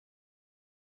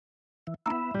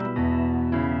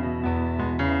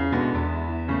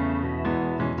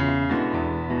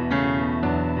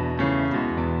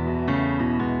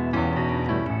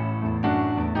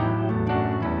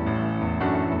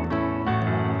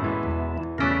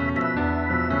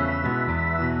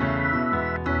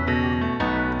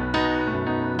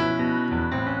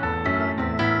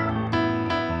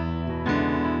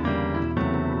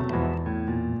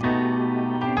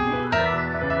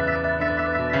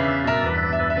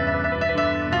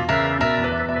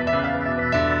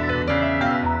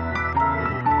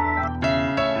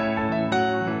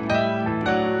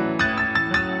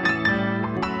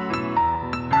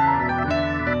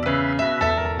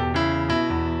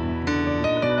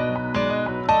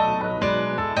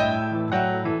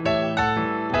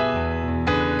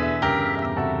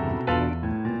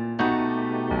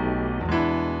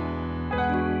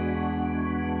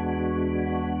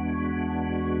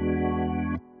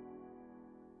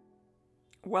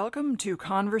Welcome to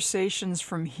Conversations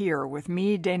from Here with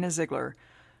me, Dana Ziegler.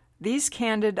 These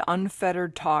candid,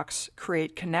 unfettered talks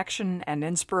create connection and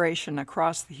inspiration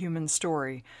across the human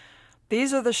story.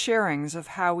 These are the sharings of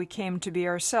how we came to be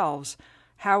ourselves,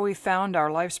 how we found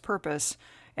our life's purpose,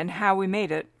 and how we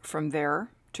made it from there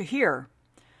to here.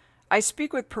 I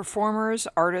speak with performers,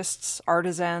 artists,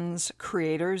 artisans,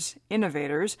 creators,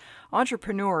 innovators,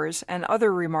 entrepreneurs, and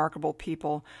other remarkable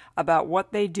people about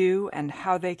what they do and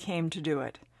how they came to do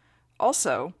it.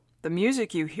 Also, the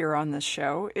music you hear on this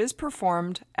show is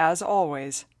performed, as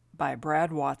always, by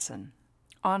Brad Watson.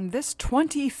 On this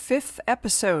 25th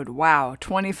episode, wow,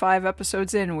 25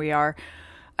 episodes in we are,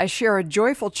 I share a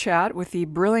joyful chat with the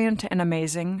brilliant and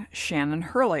amazing Shannon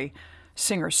Hurley,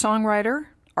 singer-songwriter,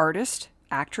 artist,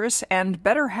 actress, and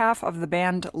better half of the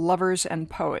band Lovers and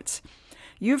Poets.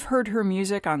 You've heard her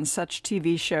music on such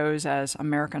TV shows as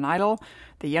American Idol,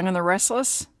 The Young and the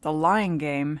Restless, The Lying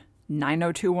Game,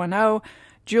 90210,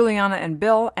 Juliana and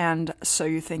Bill, and So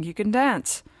You Think You Can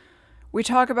Dance. We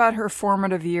talk about her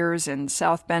formative years in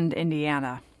South Bend,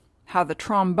 Indiana, how the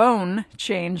trombone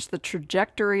changed the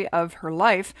trajectory of her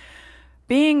life,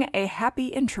 being a happy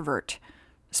introvert,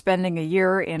 spending a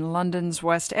year in London's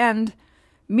West End,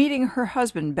 meeting her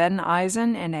husband Ben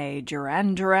Eisen in a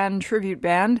Duran Duran tribute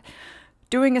band,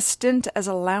 doing a stint as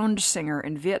a lounge singer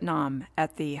in Vietnam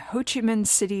at the Ho Chi Minh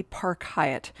City Park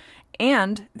Hyatt,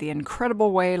 and the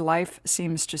incredible way life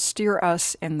seems to steer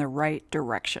us in the right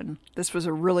direction. This was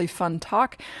a really fun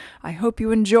talk. I hope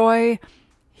you enjoy.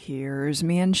 Here's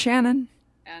me and Shannon.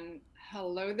 And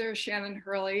hello there, Shannon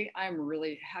Hurley. I'm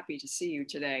really happy to see you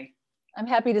today. I'm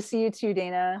happy to see you too,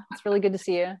 Dana. It's really good to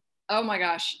see you. Oh my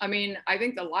gosh. I mean, I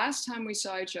think the last time we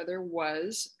saw each other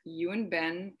was you and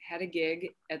Ben had a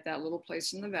gig at that little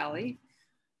place in the valley.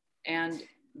 And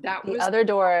that was the other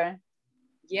door.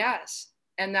 Yes.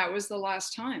 And that was the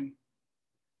last time.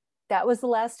 That was the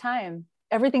last time.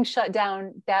 Everything shut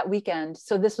down that weekend.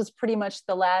 So this was pretty much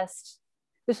the last,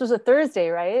 this was a Thursday,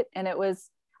 right? And it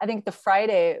was, I think the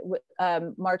Friday,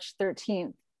 March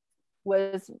 13th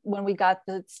was when we got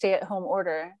the stay-at-home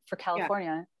order for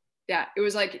California. Yeah, it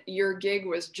was like your gig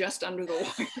was just under the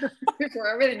wire before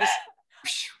everything just,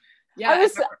 yeah.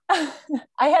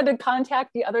 I had to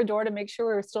contact the other door to make sure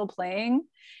we were still playing.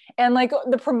 And like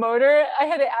the promoter, I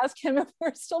had to ask him if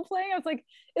we're still playing. I was like,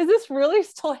 is this really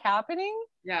still happening?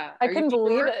 Yeah. I couldn't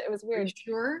believe it. It was weird. Are you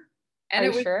sure? And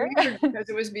it was weird because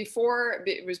it was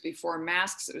before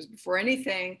masks, it was before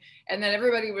anything. And then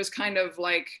everybody was kind of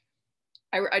like,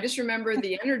 I just remember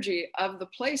the energy of the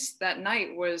place that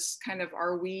night was kind of,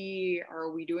 are we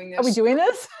doing this? Are we doing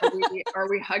this? are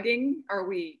we hugging? Are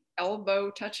we elbow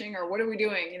touching? Or what are we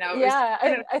doing? You know?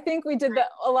 Yeah, I think we did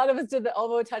a lot of us did the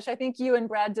elbow touch. I think you and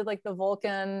Brad did like the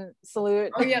Vulcan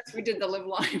salute. Oh yes, we did the live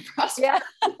long and prosper. Yeah.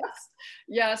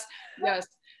 yes.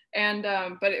 And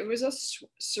but it was a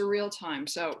surreal time.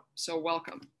 So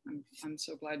welcome. I'm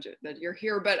so glad that you're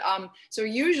here. But so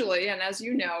usually, and as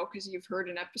you know, because you've heard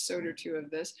an episode or two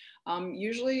of this,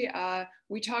 usually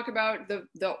we talk about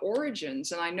the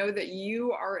origins. And I know that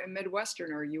you are a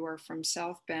Midwesterner. You are from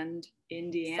South Bend,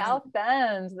 Indiana. South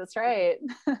Bend, that's right.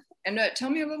 And tell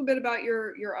me a little bit about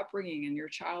your upbringing and your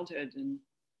childhood and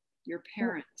your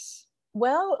parents.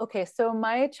 Well, okay. So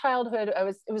my childhood,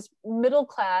 it was middle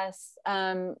class.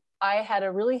 I had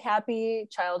a really happy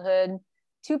childhood,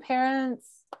 2 parents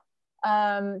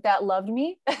that loved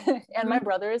me and my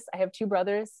brothers. I have 2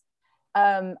 brothers.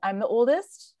 I'm the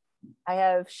oldest. I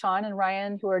have Sean and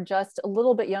Ryan, who are just a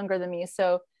little bit younger than me.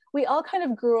 So we all kind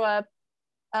of grew up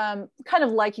kind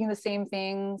of liking the same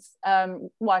things,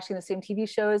 watching the same TV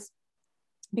shows,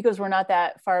 because we're not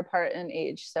that far apart in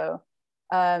age. So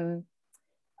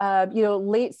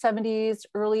late 70s,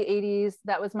 early 80s.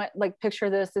 That was my, like, picture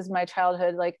this is my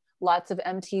childhood, like lots of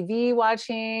MTV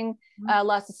watching,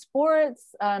 lots of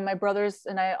sports. My brothers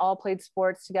and I all played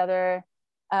sports together.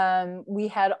 We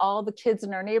had all the kids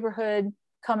in our neighborhood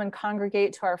come and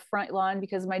congregate to our front lawn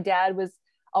because my dad was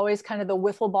always kind of the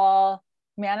wiffle ball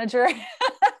manager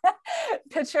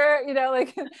pitcher,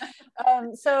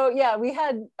 so yeah, we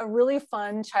had a really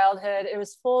fun childhood. It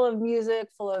was full of music,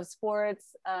 full of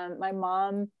sports. My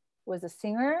mom was a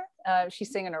singer. She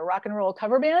sang in a rock and roll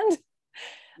cover band.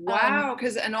 Wow.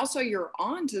 And also your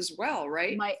aunt as well,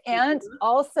 right? My aunt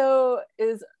also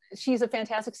she's a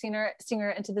fantastic singer,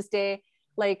 and to this day,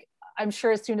 like, I'm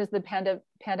sure as soon as the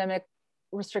pandemic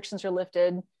restrictions are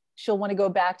lifted, she'll want to go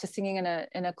back to singing in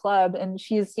a club, and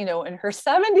she's, in her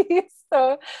 70s.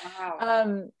 So,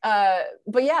 wow.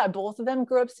 But yeah, both of them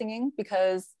grew up singing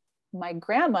because my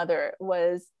grandmother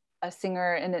was a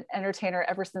singer and an entertainer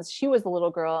ever since she was a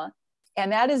little girl.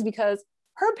 And that is because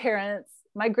her parents,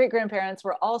 my great-grandparents,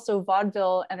 were also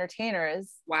vaudeville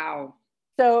entertainers. Wow.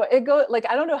 So I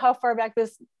don't know how far back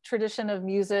this tradition of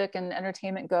music and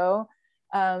entertainment go.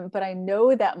 But I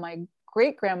know that my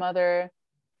great-grandmother,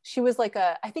 she was like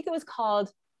I think it was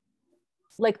called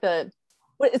like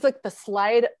it's like the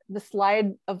slide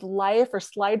of life, or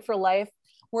slide for life,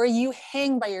 where you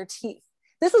hang by your teeth.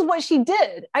 This is what she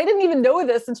did. I didn't even know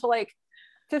this until like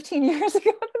 15 years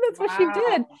ago. That's what she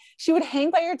did. She would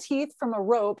hang by her teeth from a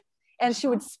rope, and she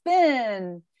would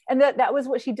spin. And that was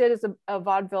what she did as a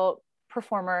vaudeville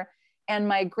performer. And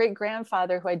my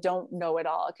great-grandfather, who I don't know at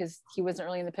all because he wasn't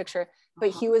really in the picture, but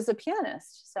he was a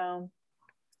pianist. So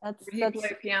Did he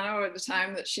play piano at the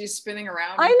time that she's spinning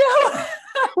around? I know.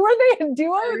 Were they a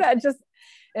duo?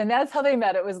 And that's how they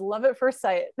met. It was love at first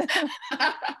sight.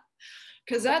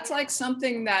 Because that's like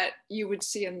something that you would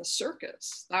see in the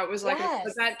circus. That was like,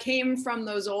 that came from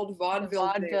those old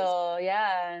vaudeville days.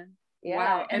 Yeah.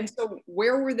 Wow. And so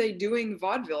where were they doing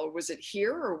vaudeville? Was it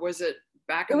here, or was it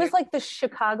back? It was like the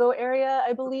Chicago area,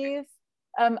 I believe.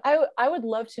 I would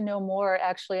love to know more,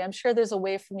 actually. I'm sure there's a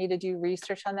way for me to do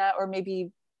research on that, or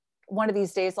maybe one of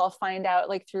these days I'll find out,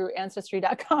 like through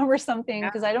ancestry.com or something,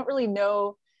 because I don't really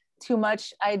know too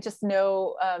much. I just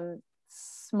know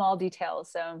small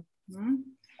details. So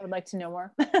I would like to know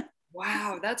more.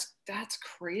 Wow, that's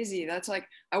crazy. That's like,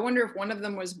 I wonder if one of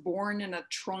them was born in a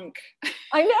trunk.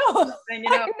 I know. I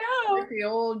know. Like the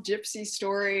old gypsy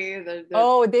story. They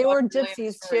were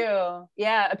gypsies too.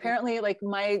 Yeah, apparently, like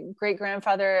my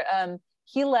great-grandfather,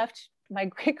 he left my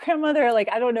great-grandmother, like,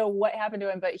 I don't know what happened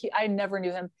to him, but I never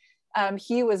knew him.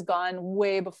 He was gone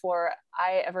way before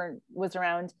I ever was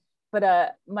around.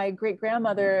 But my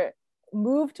great-grandmother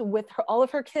moved with all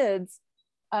of her kids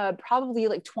probably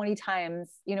like 20 times,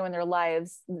 in their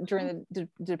lives during the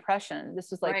Depression.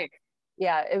 This was like,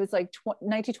 it was like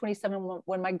 1927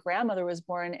 when my grandmother was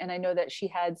born. And I know that she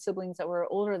had siblings that were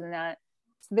older than that.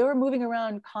 So they were moving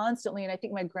around constantly. And I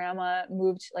think my grandma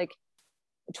moved like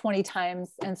 20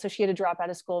 times. And so she had to drop out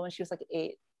of school when she was like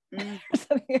 8.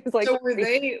 It was like, so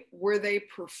were they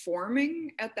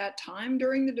performing at that time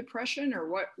during the Depression, or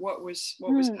what was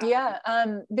happening? Yeah,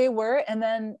 they were. And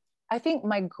then I think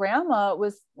my grandma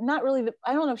was not really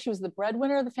I don't know if she was the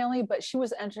breadwinner of the family, but she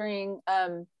was entering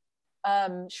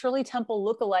Shirley Temple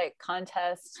lookalike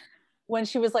contest when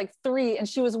she was like 3, and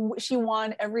she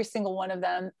won every single one of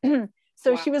them.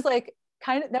 So she was like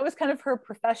that was kind of her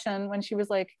profession when she was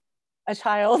like a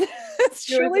child.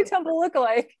 Shirley Temple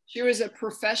lookalike. She was a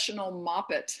professional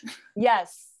moppet.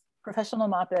 Yes, professional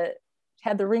moppet.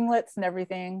 Had the ringlets and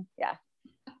everything. Yeah.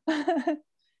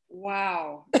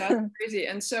 Wow, that's crazy.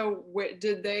 And so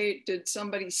did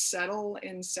somebody settle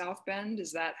in South Bend?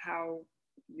 Is that how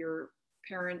your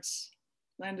parents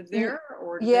landed there?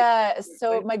 Or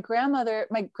so my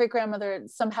great-grandmother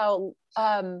somehow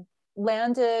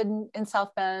landed in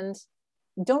South Bend.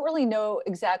 Don't really know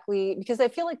exactly, because I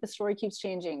feel like the story keeps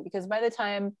changing, because by the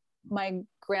time my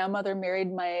grandmother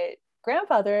married my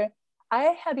grandfather,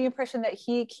 I had the impression that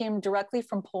he came directly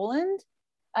from Poland.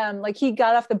 Like he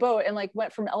got off the boat and like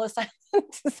went from Ellis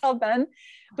Island to South Bend.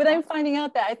 But I'm finding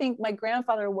out that I think my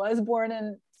grandfather was born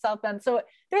in South Bend. So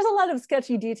there's a lot of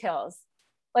sketchy details.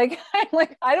 Like,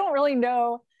 I don't really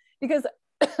know, because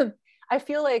I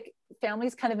feel like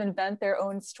families kind of invent their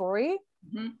own story.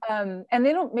 And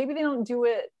maybe they don't do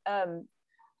it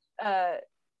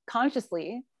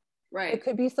consciously. Right. It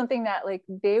could be something that like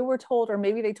they were told, or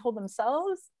maybe they told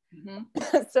themselves.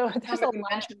 So there's a lot.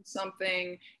 Mention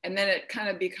something, and then it kind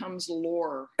of becomes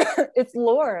lore. It's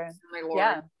lore.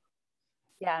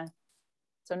 Yeah.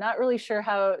 So not really sure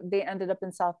how they ended up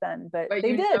in South Bend, but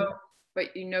they did.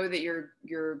 but you know that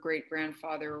your great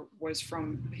grandfather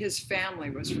his family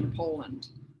was from Poland.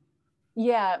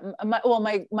 Yeah,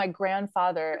 my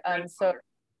grandfather. So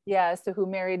yeah, so who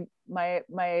married my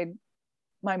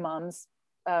mom's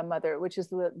mother, which is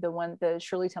the one the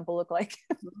Shirley Temple look like.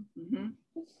 Mm-hmm.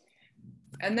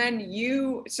 And then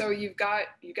you've got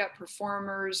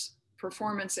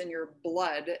performance in your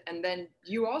blood, and then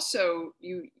you also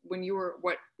when you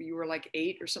were like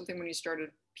 8 or something when you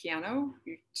started piano,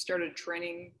 you started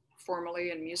training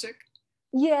formally in music.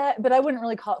 Yeah, but I wouldn't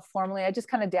really call it formally. I just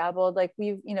kind of dabbled. Like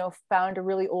we've, found a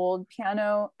really old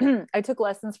piano. I took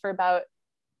lessons for about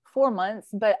 4 months,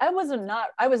 but I was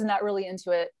not really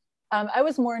into it. I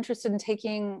was more interested in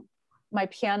taking my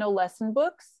piano lesson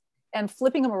books and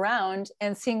flipping them around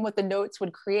and seeing what the notes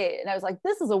would create. And I was like,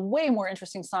 this is a way more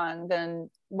interesting song than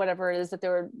whatever it is that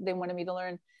they wanted me to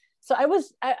learn. So I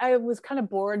was kind of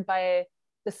bored by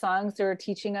the songs they were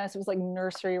teaching us. It was like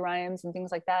nursery rhymes and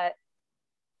things like that.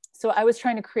 So I was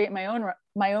trying to create my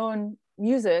own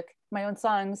music, my own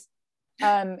songs.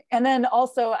 And then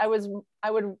also I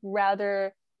would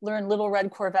rather learn Little Red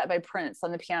Corvette by Prince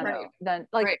on the piano than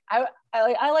like, right.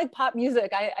 I like pop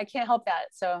music. I can't help that.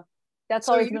 So that's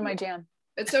always been my jam.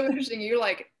 It's so interesting. You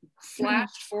like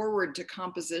flashed forward to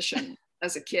composition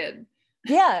as a kid.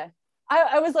 Yeah.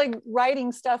 I was like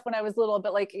writing stuff when I was little,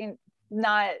 but like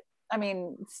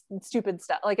stupid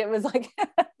stuff. Like it was like,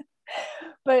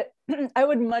 but I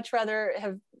would much rather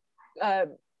have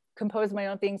composed my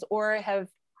own things or have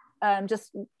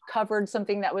just covered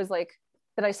something that was like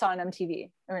that I saw on MTV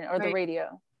or the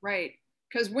radio. Right.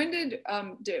 Because when did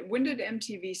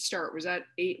MTV start? Was it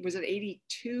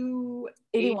 82?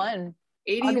 81.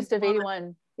 August of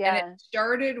 81. Yeah. And it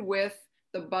started with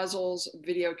the Buggles'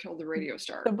 Video Killed the Radio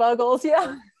Star. The Buggles,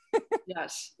 yeah.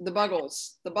 Yes, the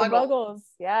Buggles. The Buggles,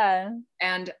 yeah.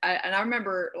 And I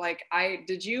remember, like,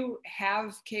 did you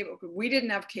have cable? We didn't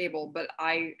have cable, but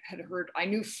I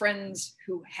knew friends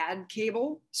who had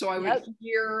cable, so I would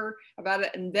hear about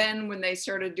it. And then when they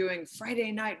started doing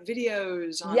Friday night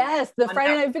videos, the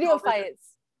Friday night video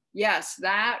fights. Yes,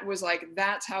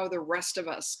 that's how the rest of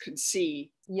us could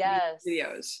see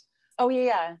videos. Oh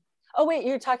yeah. Oh wait,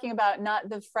 you're talking about not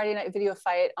the Friday night video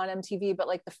fight on MTV, but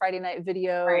like the Friday night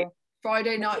video. Right.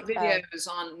 Friday night videos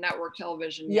on network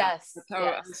television. Yes.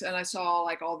 And I saw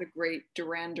like all the great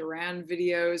Duran Duran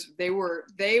videos. They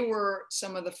were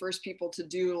some of the first people to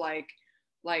do like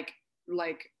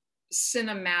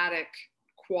cinematic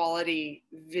quality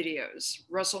videos.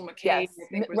 Russell McKay.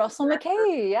 Yes. Russell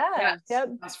McKay. Yeah. Yes. Yep.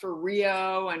 That's for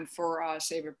Rio and for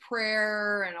Save a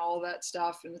Prayer and all that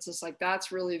stuff. And it's just like,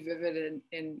 that's really vivid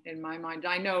in my mind.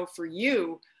 I know for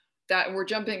you that we're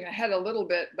jumping ahead a little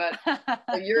bit, but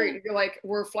you're like,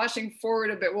 we're flashing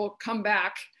forward a bit. We'll come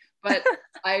back. But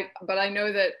I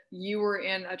know that you were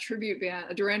in a tribute band,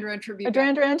 a Duran Duran tribute band.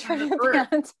 A Duran Duran tribute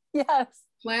band. Yes.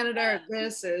 Planet Earth.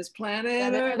 This is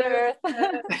Planet Earth.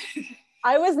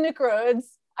 I was Nick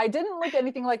Rhodes. I didn't look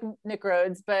anything like Nick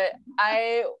Rhodes, but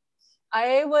I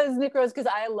was Nick Rhodes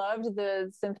because I loved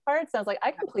the synth parts. I was like, I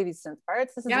can play these synth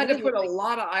parts. You had to put a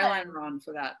lot of eyeliner on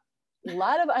for that. A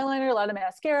lot of eyeliner, a lot of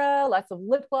mascara, lots of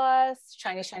lip gloss,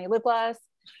 shiny lip gloss.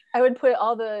 I would put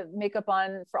all the makeup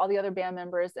on for all the other band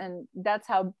members. And that's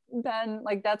how Ben,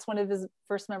 like, that's one of his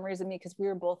first memories of me because we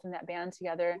were both in that band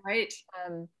together. Right.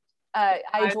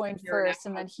 I joined first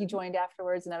and then he joined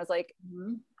afterwards. And I was like,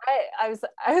 I was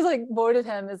like, voted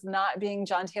him as not being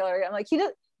John Taylor. I'm like,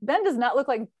 Ben does not look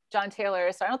like John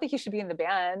Taylor, so I don't think he should be in the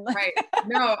band. Right.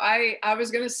 No, I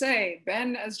was gonna say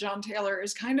Ben as John Taylor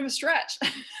is kind of a stretch.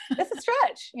 It's a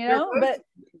stretch, but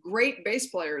great bass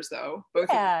players though, both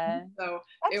of them. So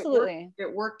absolutely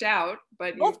it worked out,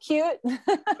 but both cute.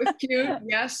 Both cute,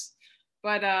 yes.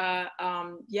 But that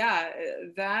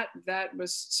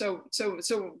was so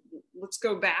let's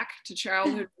go back to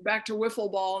childhood, back to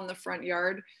wiffle ball in the front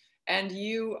yard. And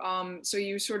you so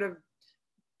you sort of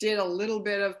did a little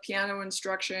bit of piano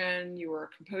instruction, you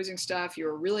were composing stuff, you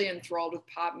were really enthralled with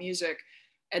pop music.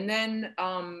 And then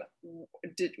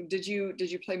did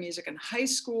you play music in high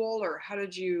school, or how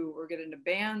did you get into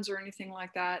bands or anything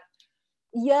like that?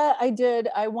 Yeah, I did.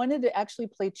 I wanted to actually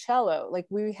play cello. Like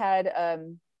we had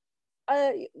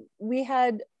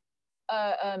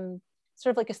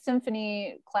sort of like a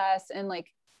symphony class in like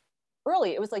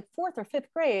early, it was like 4th or 5th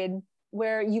grade,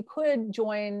 where you could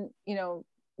join,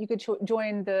 you could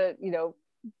join the,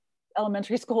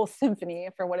 elementary school symphony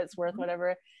for what it's worth,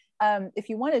 whatever, if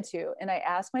you wanted to. And I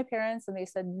asked my parents and they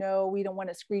said, no, we don't want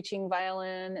a screeching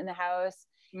violin in the house.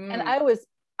 And I was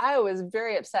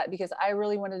very upset because I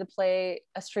really wanted to play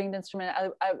a stringed instrument.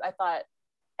 I thought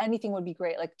anything would be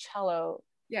great, like cello,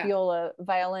 viola,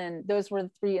 violin. Those were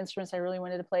the three instruments I really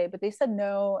wanted to play, but they said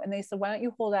no. And they said, why don't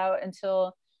you hold out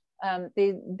until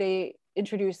they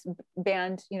introduce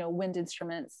band, wind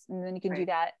instruments, and then you can do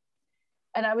that.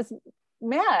 And I was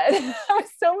mad. I was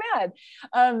so mad.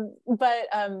 But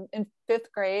in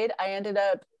 5th grade, I ended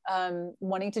up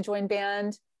wanting to join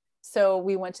band. So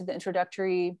we went to the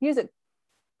introductory music.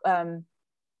 They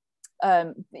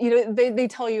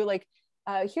tell you like,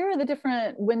 here are the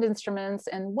different wind instruments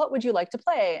and what would you like to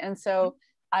play? And so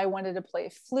I wanted to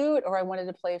play flute, or I wanted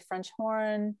to play French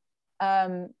horn.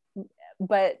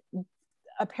 But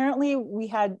apparently we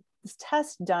had this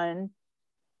test done,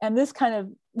 and this kind of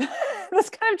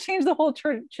changed the whole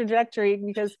trajectory,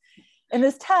 because in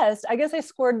this test, I guess I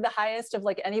scored the highest of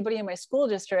like anybody in my school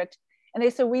district. And they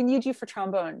said, we need you for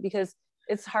trombone, because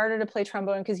it's harder to play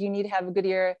trombone because you need to have a good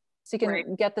ear so you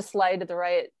can get the slide to the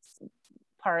right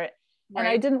part. And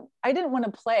I didn't want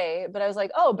to play, but I was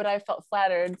like, but I felt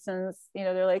flattered since,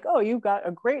 they're like, oh, you got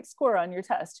a great score on your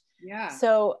test. Yeah.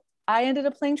 So I ended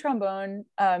up playing trombone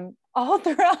all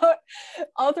throughout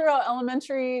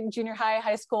elementary, junior high,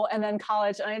 high school, and then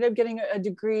college. I ended up getting a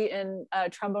degree in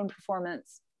trombone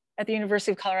performance at the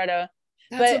University of Colorado.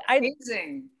 That's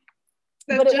amazing.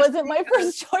 But it wasn't my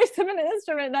first choice of an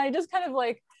instrument. And I just kind of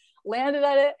like landed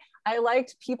at it. I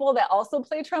liked people that also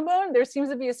play trombone. There seems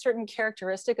to be a certain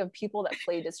characteristic of people that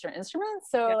play different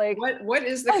instruments. So like, what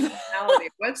is the commonality?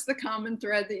 What's the common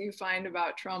thread that you find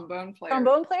about trombone players?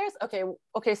 Trombone players? Okay.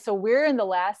 So we're in the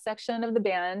last section of the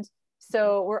band.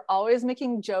 So we're always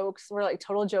making jokes. We're like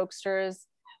total jokesters.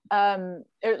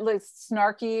 It's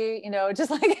snarky,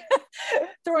 just like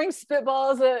throwing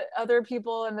spitballs at other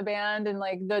people in the band, and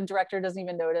like the director doesn't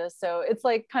even notice. So it's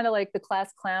like kind of like the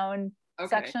class clown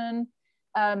section.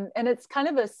 And it's kind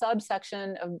of a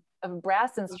subsection of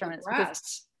brass instruments,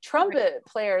 because trumpet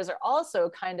players are also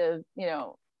kind of,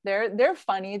 they're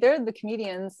funny, they're the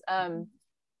comedians.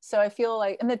 So I feel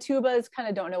like, and the tubas kind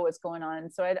of don't know what's going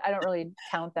on, so I don't really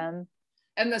count them.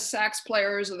 And the sax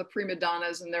players are the prima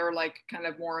donnas, and they're like kind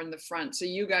of more in the front. So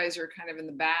you guys are kind of in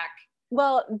the back.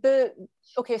 Well,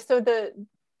 so the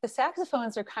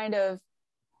saxophones are kind of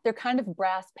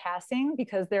brass passing,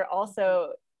 because they're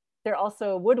also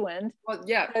woodwind. Well,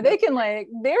 yeah. So they can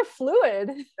they're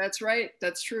fluid. That's right.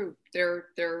 That's true. They're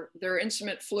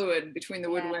instrument fluid between the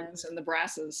woodwinds and the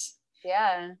brasses.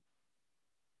 Yeah.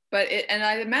 But and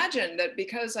I imagine that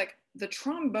because like the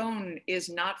trombone is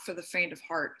not for the faint of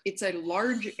heart. It's a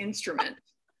large instrument.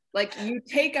 Like you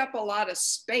take up a lot of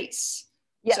space.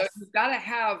 Yes. So you've got to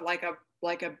have like a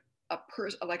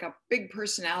big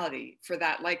personality for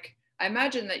that. Like I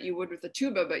imagine that you would with the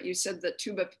tuba, but you said that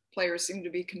tuba players seem to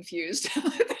be confused.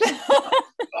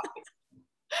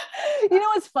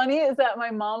 What's funny is that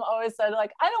my mom always said,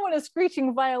 like, I don't want a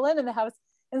screeching violin in the house.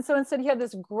 And so instead he had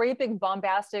this great big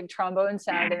bombastic trombone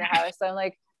sound in the house. So I'm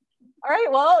like, all right,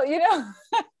 well,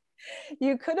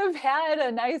 you could have had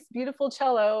a nice, beautiful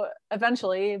cello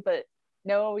eventually, but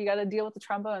no, we got to deal with the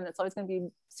trombone. That's always going to be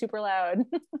super loud.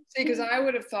 See, because I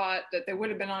would have thought that they would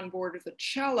have been on board with the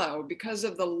cello because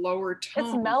of the lower tone.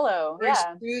 It's mellow, very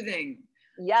soothing.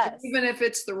 Yes. So even if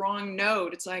it's the wrong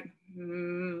note, it's like,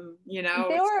 Maybe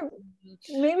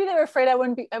they were afraid I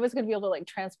was going to be able to like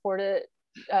transport it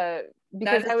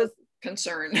because I was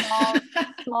concerned.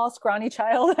 Small, scrawny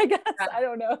child, I guess. Yeah. I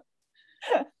don't know.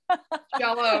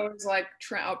 Cello is like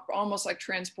almost like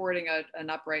transporting an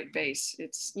upright bass.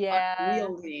 It's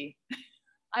unwieldy.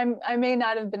 I may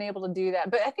not have been able to do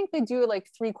that, but I think they do like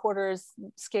 3/4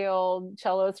 scale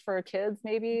cellos for kids.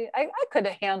 Maybe I could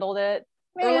have handled it.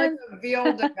 Man. Or like the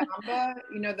viol da gamba,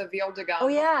 the viol da gamba. Oh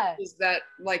yeah. Is that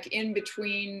like in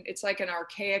between? It's like an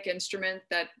archaic instrument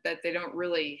that they don't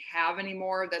really have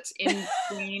anymore. That's in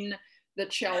between the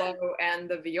cello and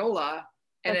the viola.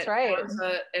 And that's right.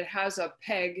 It has a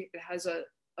peg, it has a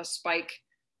spike,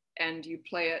 and you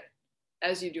play it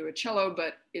as you do a cello,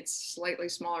 but it's slightly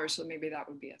smaller, so maybe that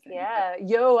would be a thing. Yeah,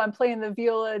 I'm playing the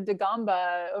viola da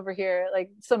gamba over here,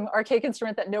 like some archaic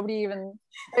instrument that nobody even,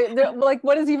 like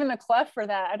what is even a clef for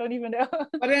that? I don't even know.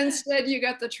 But instead you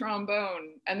got the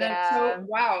trombone, and then so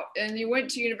wow, and you went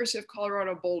to University of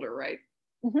Colorado Boulder, right?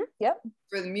 Mm-hmm. Yep.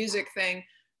 For the music thing,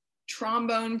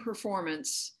 trombone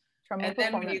performance. And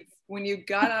then when you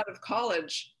got out of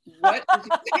college, what did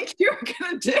you think you were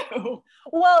gonna do?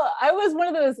 Well, I was one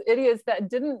of those idiots that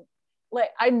didn't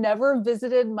I never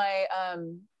visited my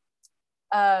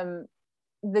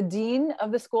the dean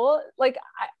of the school. Like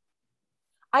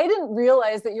I didn't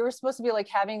realize that you were supposed to be like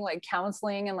having like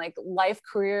counseling and like life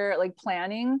career like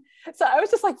planning. So I was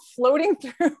just like floating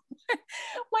through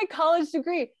my college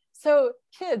degree. So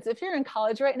kids, if you're in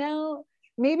college right now,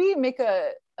 maybe make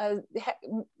a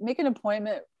make an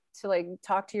appointment to like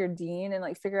talk to your dean and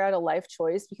like figure out a life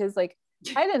choice, because like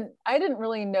I didn't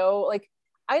really know, like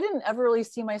I didn't ever really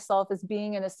see myself as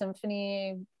being in a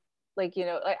symphony, like, you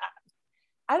know, like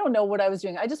I don't know what I was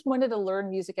doing. I just wanted to learn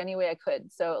music any way I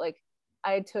could. So like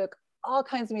I took all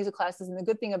kinds of music classes, and the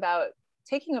good thing about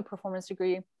taking a performance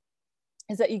degree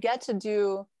is that you get to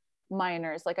do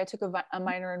minors. Like I took a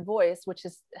minor in voice, which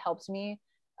has helped me.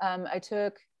 I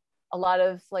took a lot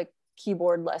of like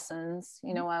keyboard lessons,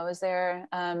 you know, while I was there,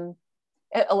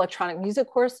 electronic music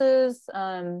courses,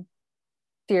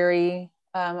 theory,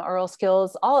 oral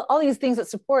skills, all these things that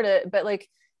support it. But like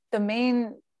the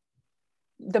main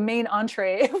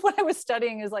entree of what I was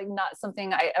studying is like not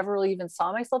something I ever really even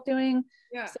saw myself doing.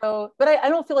 Yeah. So, but I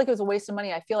don't feel like it was a waste of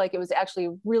money. I feel like it was actually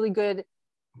really good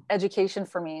education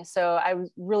for me. So I was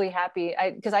really happy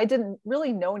because I didn't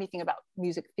really know anything about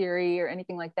music theory or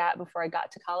anything like that before I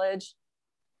got to college.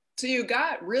 So you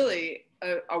got really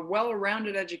a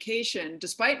well-rounded education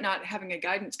despite not having a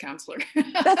guidance counselor.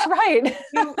 That's right.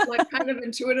 You like kind of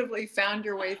intuitively found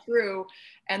your way through.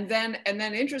 And then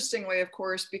interestingly, of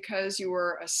course, because you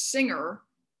were a singer,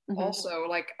 also,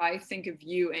 like I think of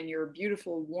you and your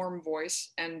beautiful warm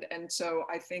voice. And so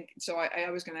I think, so I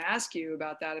was going to ask you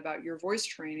about that, about your voice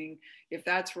training, if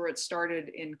that's where it started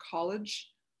in college.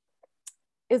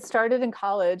 It started in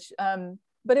college,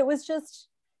 but it was just,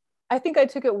 I think I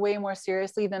took it way more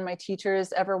seriously than my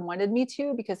teachers ever wanted me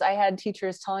to, because I had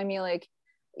teachers telling me like,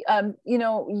 you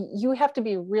know, you have to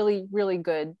be really, really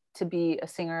good to be a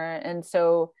singer. And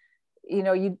so, you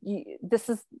know, you this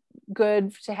is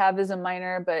good to have as a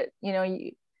minor, but you know,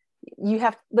 you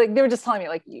have, like, they were just telling me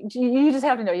like, you just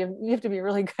have to know, you have to be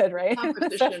really good, right?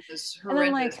 Competition is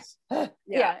horrendous. And I'm like,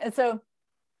 yeah. And so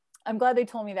I'm glad they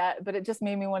told me that, but it just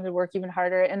made me want to work even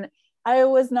harder. And I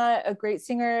was not a great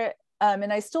singer.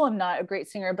 And I still am not a great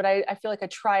singer, but I feel like I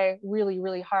try really,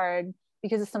 really hard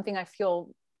because it's something I feel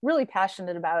really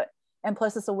passionate about. And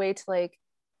plus it's a way to like,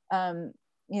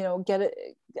 you know, get it.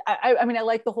 I mean, I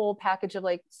like the whole package of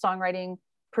like songwriting,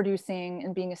 producing,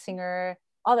 and being a singer,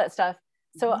 all that stuff.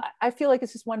 So I feel like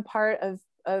it's just one part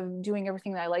of doing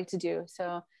everything that I like to do.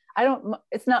 So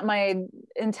it's not my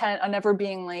intent on ever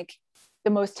being like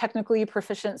the most technically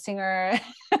proficient singer.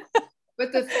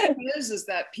 But the thing is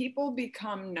that people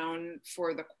become known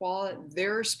for the quality,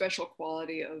 their special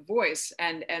quality of voice,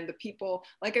 and the people,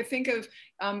 like I think of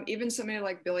even somebody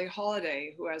like Billie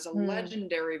Holiday, who has a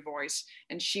legendary voice,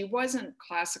 and she wasn't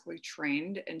classically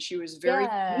trained, and she was very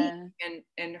unique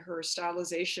in her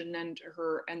stylization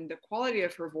and the quality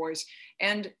of her voice,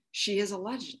 and she is a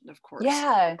legend, of course.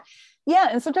 Yeah.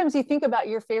 And sometimes you think about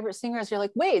your favorite singers, you're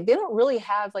like, wait, they don't really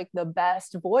have like the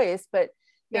best voice, but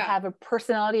they have a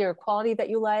personality or quality that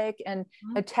you like, and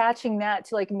attaching that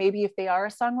to like, maybe if they are a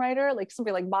songwriter, like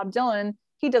somebody like Bob Dylan,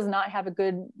 he does not have a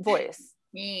good voice.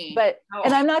 But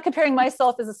and I'm not comparing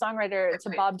myself as a songwriter to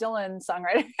Bob Dylan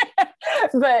songwriter,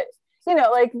 but you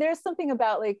know, like there's something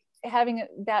about like having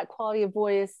that quality of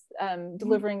voice,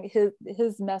 delivering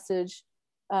his message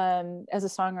as a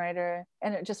songwriter,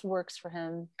 and it just works for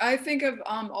him. I think of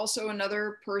also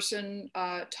another person,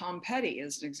 Tom Petty,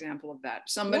 as an example of that.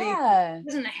 Somebody who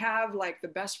doesn't have like the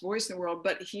best voice in the world,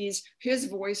 but his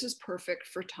voice is perfect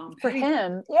for Tom Petty. For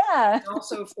him, yeah. And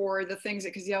also for the things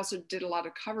because he also did a lot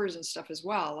of covers and stuff as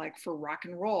well, like for rock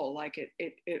and roll, like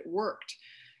it worked.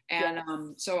 And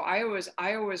so I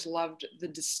always loved the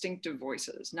distinctive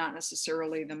voices, not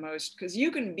necessarily the most, because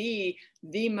you can be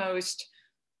the most,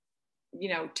 you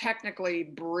know, technically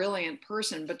brilliant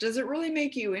person, but does it really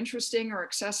make you interesting or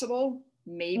accessible?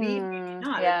 Maybe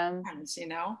not. Yeah. It depends, you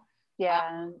know?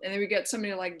 Yeah. And then we get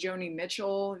somebody like Joni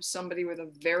Mitchell, somebody with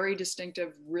a very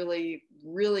distinctive, really,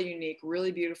 really unique,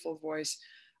 really beautiful voice.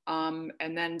 And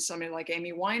then somebody like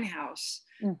Amy Winehouse,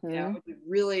 you know,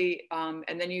 really, and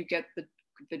then you get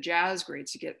the jazz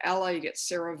greats. You get Ella, you get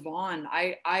Sarah Vaughan.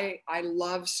 I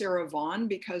love Sarah Vaughan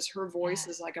because her voice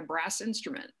is like a brass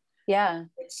instrument. Yeah,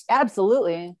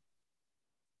 absolutely.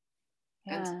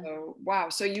 And so, wow.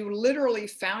 So you literally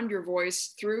found your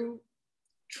voice through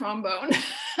trombone.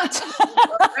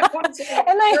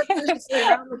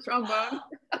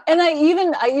 And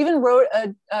I even wrote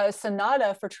a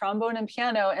sonata for trombone and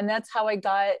piano, and that's how I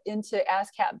got into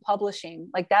ASCAP publishing.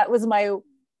 Like that was my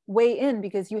way in,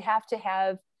 because you have to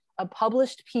have a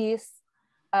published piece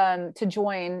to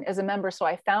join as a member. So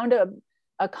I found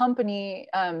a company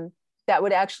that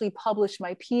would actually publish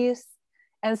my piece.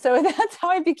 And so that's how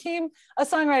I became a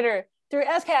songwriter, through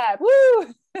ASCAP.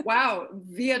 Woo! Wow,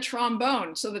 via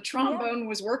trombone. So the trombone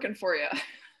was working for you.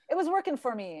 It was working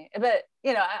for me. But,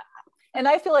 you know, and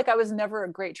I feel like I was never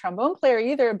a great trombone player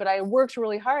either, but I worked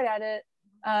really hard at it.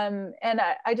 And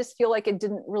I just feel like it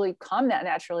didn't really come that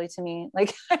naturally to me.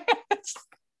 Like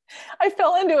I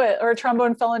fell into it, or a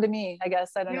trombone fell into me, I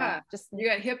guess. I don't know. Just you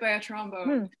got hit by a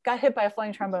trombone. Got hit by a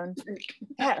flying trombone.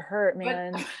 That hurt,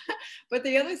 man. But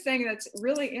the other thing that's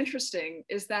really interesting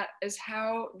is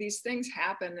how these things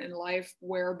happen in life,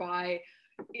 whereby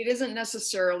it isn't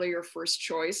necessarily your first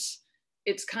choice.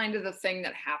 It's kind of the thing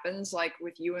that happens, like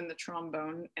with you and the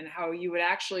trombone, and how you had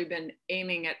actually been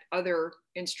aiming at other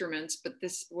instruments, but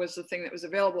this was the thing that was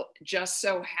available, just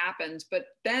so happens. But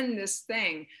then this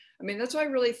thing, I mean, that's why I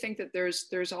really think that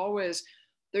there's always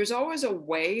a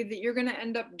way that you're going to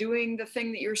end up doing the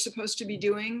thing that you're supposed to be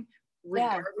doing,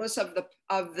 regardless of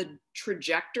the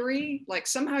trajectory. Like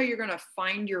somehow you're going to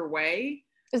find your way.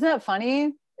 Isn't that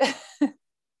funny?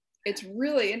 It's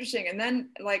really interesting. And then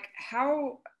like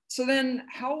how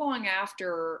long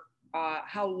after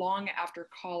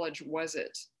college was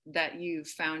it that you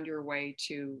found your way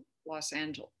to Los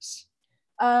Angeles?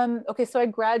 Okay, so I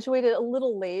graduated a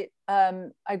little late.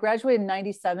 I graduated in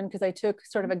 97 because I took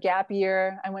sort of a gap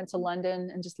year. I went to London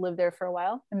and just lived there for a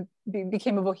while and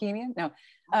became a bohemian. No,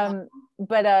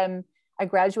 but I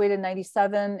graduated in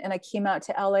 97 and I came out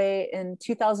to LA in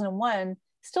 2001,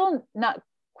 still not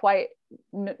quite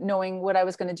knowing what I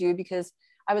was going to do, because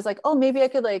I was like, oh, maybe I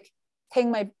could like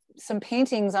hang some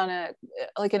paintings on in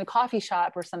a coffee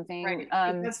shop or something. Right.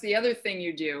 That's the other thing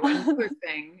you do. Another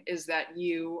thing is that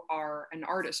you are an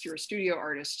artist. You're a studio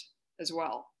artist as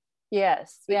well.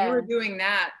 Yes. So you were doing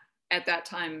that at that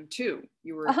time too.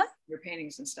 You were your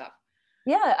paintings and stuff.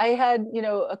 Yeah, I had,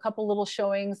 a couple little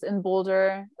showings in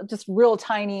Boulder, just real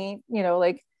tiny,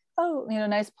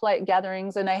 nice polite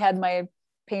gatherings. And I had my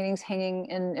paintings hanging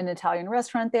in an Italian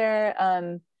restaurant there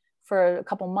for a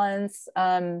couple months.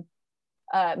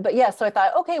 But yeah, so I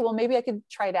thought, okay, well, maybe I could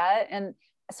try that. And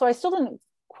so I still didn't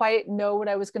quite know what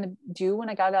I was going to do when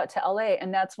I got out to LA.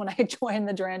 And that's when I joined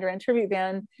the Duran Duran tribute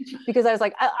band, because I was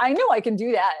like, I know I can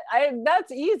do that.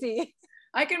 That's easy.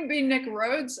 I can be Nick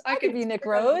Rhodes. I could be Nick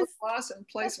Rhodes. And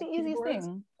play that's the easiest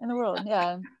thing in the world.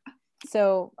 Yeah.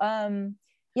 So,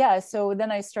 so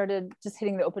then I started just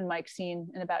hitting the open mic scene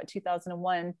in about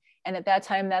 2001. And at that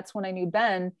time, that's when I knew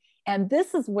Ben. And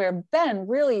this is where Ben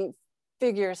really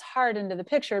figures hard into the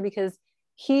picture, because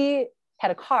he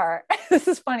had a car. This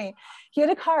is funny. He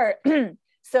had a car.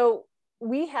 So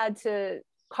we had to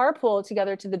carpool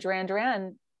together to the Duran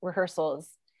Duran rehearsals,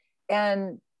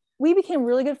 and we became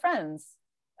really good friends.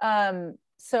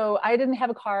 So I didn't have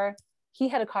a car. He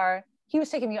had a car. He was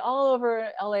taking me all over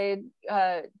LA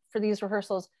for these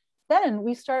rehearsals. Then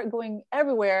we started going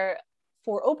everywhere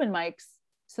for open mics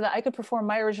so that I could perform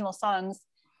my original songs.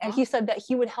 And he said that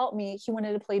he would help me. He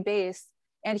wanted to play bass,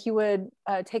 and he would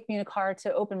take me in a car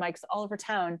to open mics all over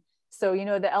town. So,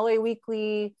 the LA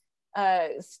Weekly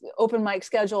open mic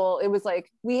schedule, it was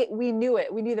like, we knew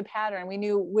it. We knew the pattern. We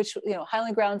knew which,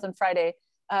 Highland Grounds on Friday,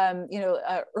 the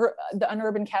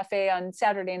Unurban Cafe on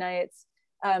Saturday nights.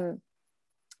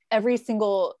 Every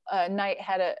single night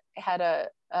had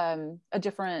a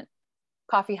different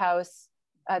coffee house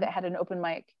that had an open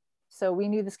mic. So we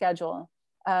knew the schedule.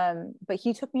 But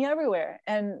he took me everywhere,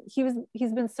 and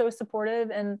he's been so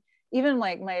supportive. And even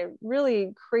like my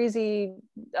really crazy,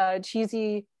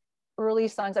 cheesy early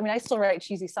songs. I mean, I still write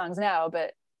cheesy songs now,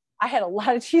 but I had a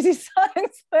lot of cheesy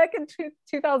songs back in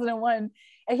 2001,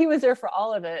 and he was there for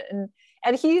all of it. And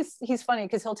he's funny,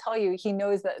 because he'll tell you he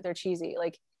knows that they're cheesy.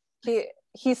 Like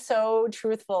he's so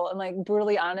truthful and like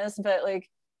brutally honest, but like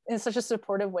in such a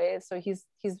supportive way. So he's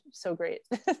so great.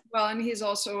 Well, and he's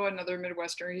also another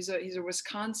Midwesterner. He's a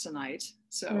Wisconsinite.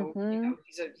 So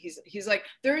he's like,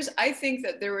 I think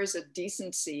that there is a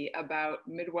decency about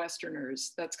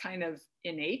Midwesterners that's kind of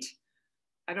innate.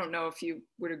 I don't know if you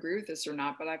would agree with this or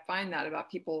not, but I find that about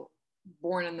people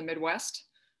born in the Midwest.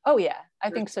 Oh yeah,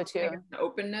 I think so too. An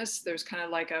openness. There's kind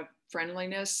of like a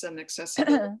friendliness and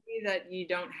accessibility that you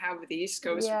don't have with the East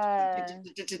Coast. Yeah.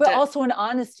 But also an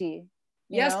honesty.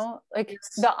 Yes.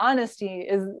 The honesty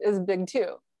is big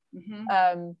too.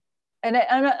 Mm-hmm. And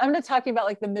I'm not talking about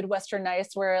like the Midwestern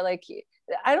nice, where like,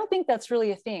 I don't think that's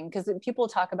really a thing, because people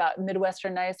talk about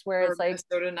Midwestern nice where it's like,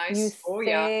 Minnesota nice. You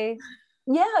say,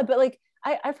 yeah, but like,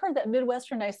 I've heard that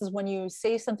Midwestern nice is when you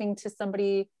say something to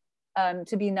somebody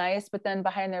to be nice, but then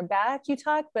behind their back you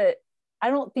talk. But I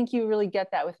don't think you really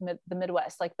get that with the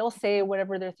Midwest. Like they'll say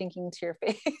whatever they're thinking to your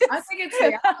face. I think it's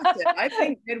the opposite. I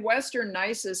think Midwestern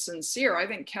nice is sincere. I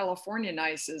think California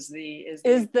nice is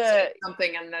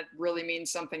something, and that really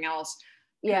means something else.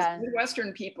 Yeah.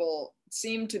 Midwestern people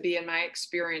seem to be, in my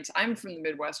experience, I'm from the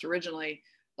Midwest originally.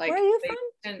 Like, where are you from?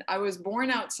 And I was born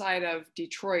outside of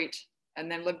Detroit, and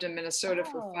then lived in Minnesota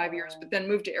for 5 years, but then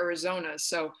moved to Arizona.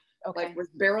 So Okay. like was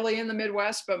barely in the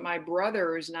Midwest, but my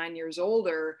brother, who's 9 years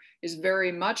older, is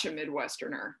very much a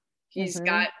Midwesterner. He's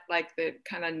got like the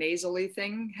kind of nasally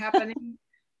thing happening.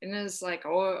 And it's like,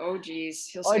 oh geez,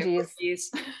 he'll say, oh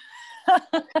geez.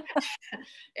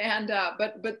 And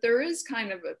but there is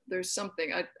kind of there's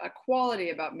something a quality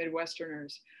about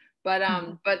Midwesterners.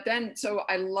 But then so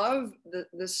I love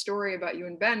the story about you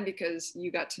and Ben, because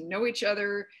you got to know each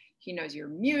other. He knows your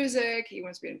music, he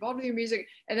wants to be involved with your music,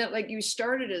 and then like you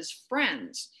started as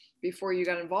friends before you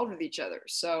got involved with each other.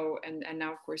 So and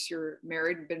now of course you're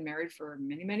married, been married for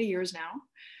many years now.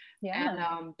 Yeah.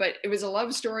 And but it was a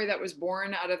love story that was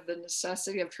born out of the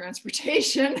necessity of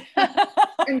transportation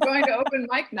and going to open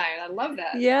mic night. I love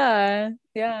that. Yeah,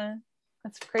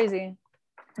 that's crazy.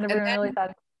 Never really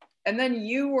thought. And then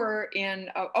you were in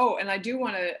and I do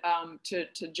want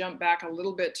to jump back a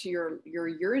little bit to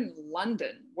you're in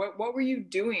London. What were you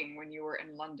doing when you were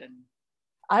in London?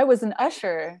 I was an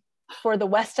usher for the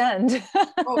West End.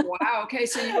 Oh wow. Okay,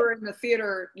 so you were in the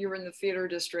theater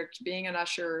district, being an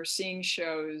usher, seeing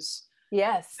shows.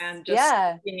 Yes. And just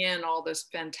soaking in all this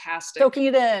fantastic. Soaking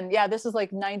it in. Yeah, this is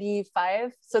like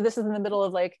 95. So this is in the middle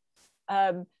of like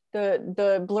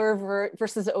the Blur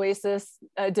versus Oasis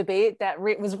debate that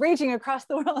was raging across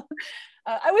the world.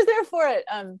 I was there for it.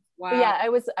 Wow. Yeah, I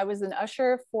was an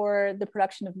usher for the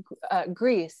production of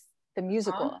Grease, the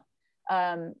musical.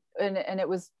 And it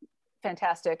was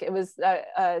fantastic. It was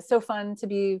so fun to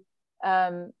be,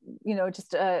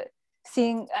 just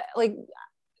seeing like,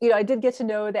 I did get to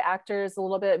know the actors a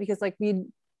little bit, because like we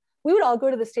would all go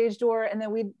to the stage door, and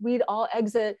then we'd all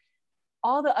exit,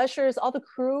 all the ushers, all the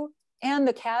crew and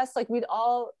the cast, like we'd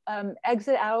all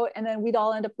exit out, and then we'd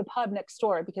all end up the pub next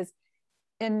door, because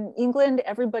in England,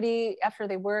 everybody after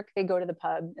they work, they go to the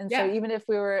pub. And so even if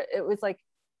it was like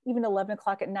even 11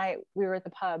 o'clock at night, we were at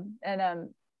the pub. And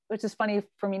which is funny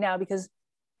for me now, because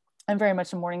I'm very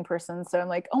much a morning person. So I'm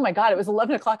like, oh my God, it was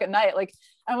 11 o'clock at night. Like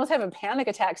I almost have a panic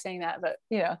attack saying that, but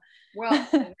Well,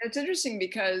 it's interesting,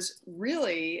 because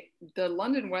really the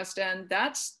London West End,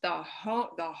 that's the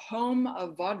home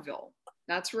of vaudeville.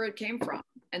 That's where it came from.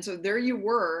 And so there you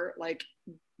were, like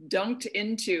dunked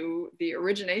into the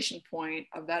origination point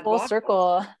of that full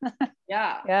circle.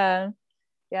 Yeah.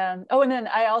 Oh, and then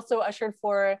I also ushered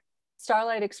for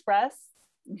Starlight Express.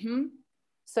 Mm-hmm.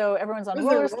 So everyone's on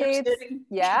roller skates.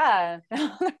 Yeah.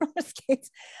 roller skates.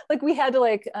 Like we had to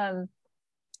like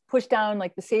push down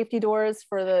like the safety doors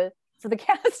for the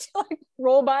cast to like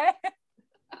roll by.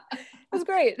 It was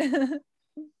great.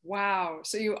 Wow.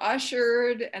 So you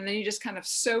ushered, and then you just kind of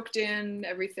soaked in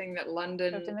everything that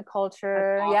London. Soaked in the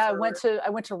culture. Yeah, I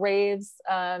went to raves.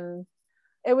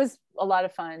 It was a lot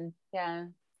of fun. Yeah.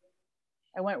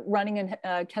 I went running in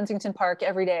Kensington Park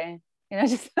every day.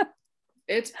 Just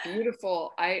It's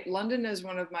beautiful. London is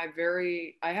one of my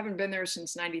I haven't been there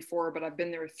since 94, but I've been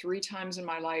there 3 times in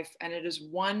my life. And it is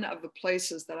one of the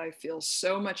places that I feel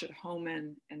so much at home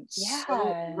in, and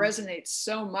so resonates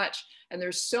so much. And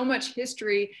there's so much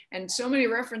history and so many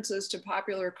references to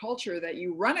popular culture that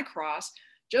you run across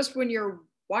just when you're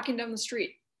walking down the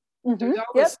street. There's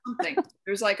always something.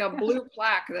 There's like a blue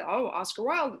plaque that, Oscar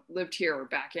Wilde lived here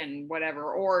back in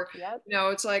whatever, or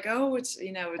it's like, it's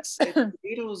the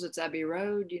Beatles, it's Abbey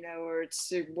Road, or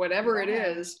it's whatever it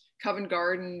is, Covent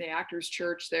Garden, the Actors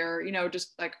Church there,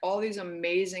 just like all these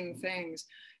amazing things,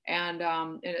 and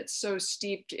it's so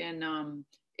steeped in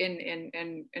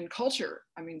culture.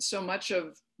 I mean, so much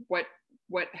of what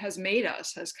has made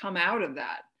us has come out of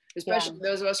that, especially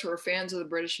those of us who are fans of the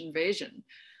British invasion.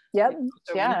 Yep.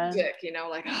 So music,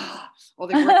 like all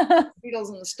the great Beatles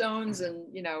and the Stones, and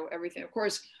everything. Of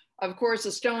course, the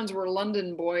Stones were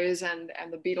London boys, and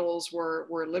the Beatles were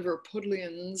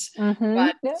Liverpudlians.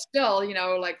 But still,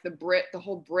 like the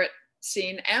whole Brit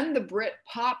scene and the Brit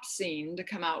pop scene to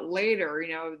come out later,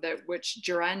 which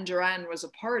Duran Duran was a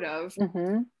part of,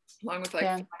 along with like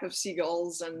Flock of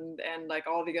Seagulls and like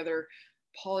all the other,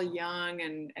 Paul Young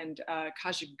and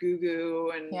Kaja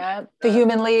Gugu and the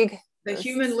Human League. The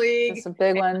Human League. That's a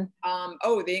big one.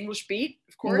 The English Beat,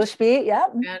 of course. English Beat, yeah.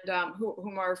 And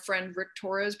whom our friend Rick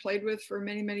Torres played with for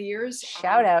many years.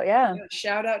 Shout out,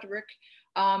 shout out to Rick.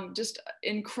 Just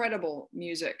incredible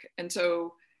music. And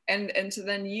so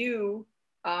then you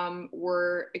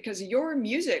were, because your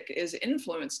music is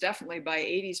influenced definitely by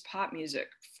 80s pop music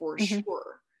for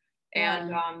sure.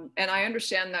 And I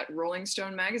understand that Rolling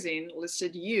Stone magazine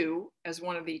listed you as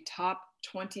one of the top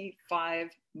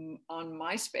 25 on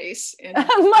MySpace in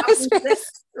MySpace,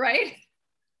 right?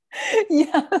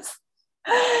 Yes.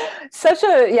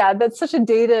 That's such a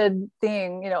dated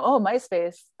thing,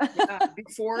 MySpace.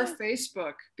 Before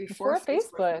Facebook. Before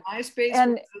Facebook. MySpace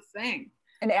was the thing.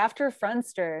 and after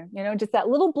Friendster, you know, just that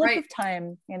little blip Right. of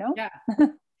time, you know? Yeah.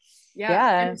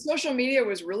 Yeah. And social media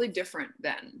was really different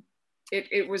then.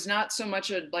 It was not so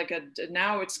much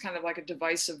now it's kind of like a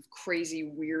divisive, crazy,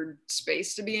 weird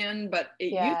space to be in, but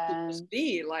it used to just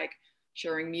be like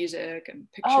sharing music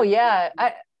and pictures. Oh yeah.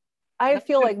 I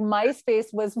feel like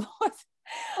MySpace was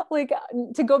like,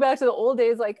 to go back to the old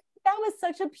days, like that was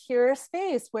such a pure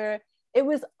space where it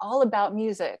was all about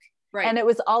music. Right. And it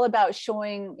was all about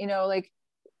showing, you know, like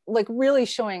really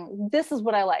showing, this is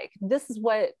what I like. This is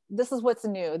what's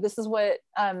new. This is what,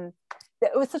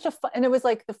 it was such a fun, and it was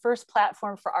like the first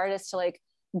platform for artists to like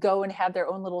go and have their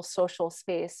own little social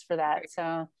space for that. Right.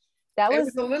 So that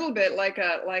was a little bit like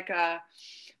a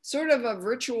sort of a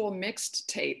virtual mixed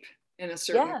tape in a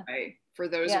certain way for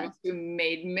those of us who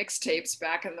made mixtapes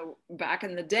back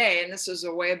in the day. And this was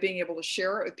a way of being able to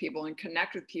share it with people and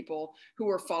connect with people who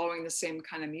were following the same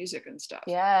kind of music and stuff.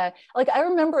 Yeah. Like I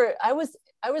remember I was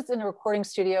in a recording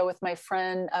studio with my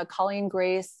friend, Colleen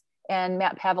Grace and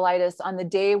Matt Pavlidis on the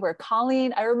day where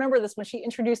Colleen, I remember this when she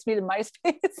introduced me to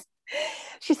MySpace.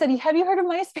 She said, have you heard of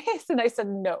MySpace? And I said,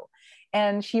 no.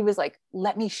 And she was like,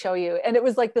 let me show you. And it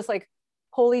was like this like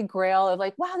holy grail of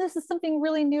like, wow, this is something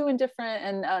really new and different,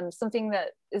 and something that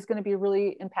is going to be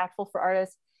really impactful for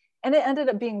artists. And it ended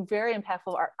up being very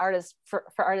impactful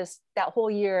for artists that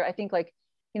whole year. I think like,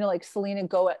 you know, like Selena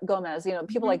Gomez, you know,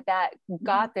 people like that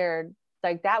got their,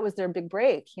 like that was their big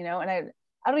break, you know. And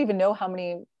I don't even know how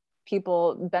many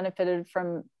people benefited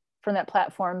from that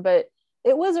platform, but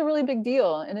it was a really big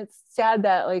deal. And it's sad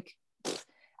that like,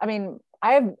 I mean,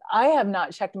 I have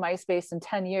not checked MySpace in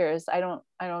 10 years. I don't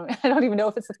even know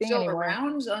if it's a thing still anymore.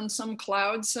 Around on some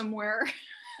cloud somewhere.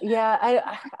 Yeah,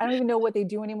 I don't even know what they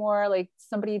do anymore. Like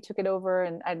somebody took it over,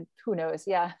 and who knows?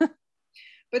 Yeah.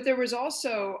 But there was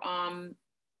also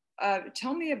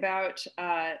tell me about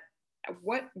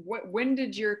when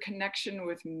did your connection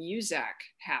with Muzak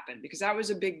happen? Because that was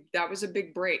a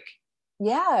big break.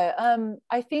 Yeah,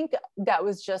 I think that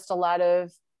was just a lot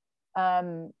of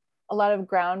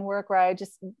groundwork where I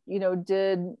just, you know,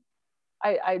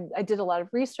 I did a lot of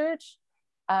research.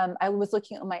 I was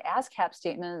looking at my ASCAP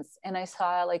statements, and I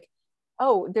saw like,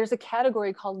 oh, there's a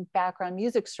category called background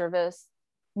music service,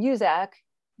 Muzak.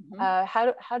 How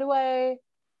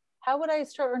would I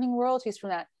start earning royalties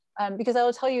from that? Because I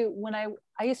will tell you, when I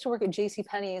used to work at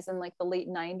JCPenney's in like the late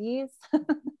 90s,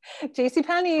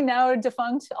 JCPenney, now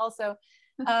defunct also.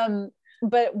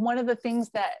 But one of the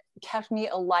things that kept me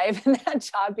alive in that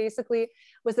job basically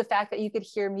was the fact that you could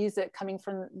hear music coming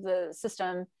from the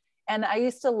system. And I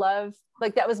used to love,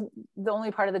 like, that was the only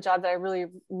part of the job that I really,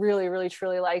 really, really,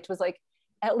 truly liked, was like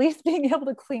at least being able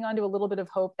to cling on to a little bit of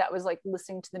hope that was like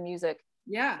listening to the music.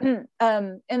 Yeah.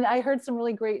 And I heard some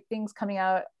really great things coming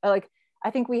out. Like,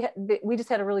 I think we just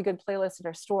had a really good playlist at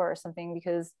our store or something,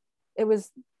 because it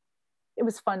was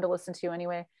fun to listen to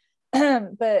anyway.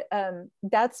 But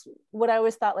that's what I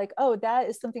always thought, like, oh, that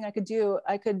is something I could do.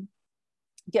 I could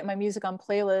get my music on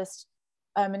playlist,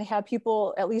 and have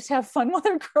people at least have fun while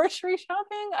they're grocery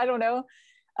shopping. I don't know.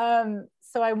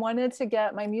 So I wanted to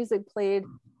get my music played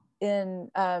in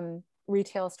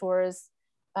retail stores.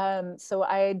 So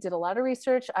I did a lot of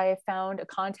research. I found a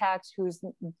contact who's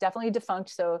definitely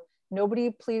defunct. So nobody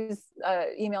please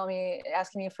email me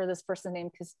asking me for this person's name,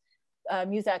 because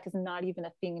Muzak is not even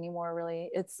a thing anymore, really.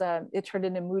 It turned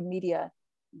into Mood Media.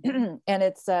 And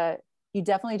it's you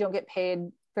definitely don't get paid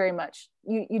very much.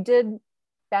 You did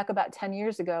back about 10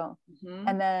 years ago,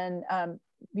 and then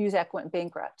Muzak went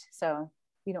bankrupt, so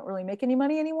you don't really make any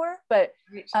money anymore. But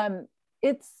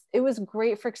it was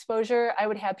great for exposure. I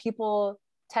would have people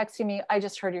texting me, I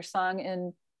just heard your song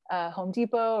in Home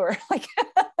Depot, or like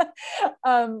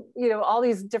you know, all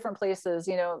these different places,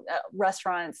 you know,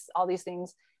 restaurants, all these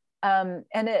things. And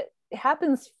it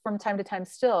happens from time to time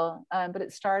still, but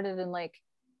it started in like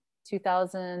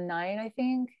 2009, I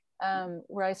think,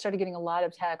 where I started getting a lot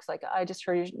of texts like, I just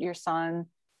heard your song.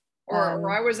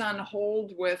 Or I was on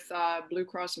hold with Blue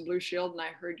Cross and Blue Shield, and I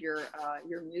heard your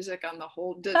music on the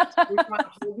hold. Did you want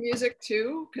hold music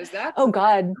too? Because that's, oh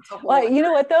God. Well, you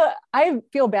know what though? I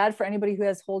feel bad for anybody who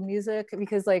has hold music,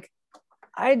 because like,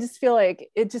 I just feel like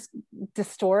it just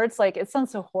distorts. Like, it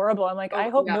sounds so horrible. I'm like, I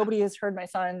hope nobody has heard my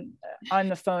song on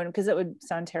the phone, because it would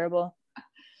sound terrible.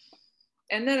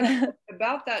 And then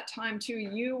about that time too,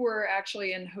 you were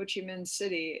actually in Ho Chi Minh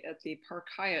City at the Park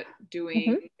Hyatt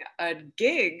doing a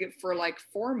gig for like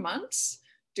 4 months,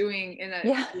 doing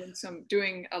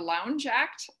a lounge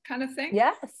act kind of thing.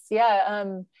 Yes, yeah.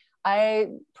 I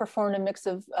performed a mix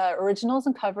of originals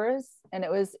and covers, and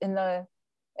it was in the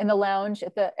lounge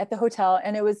at the hotel,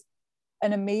 and it was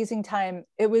an amazing time.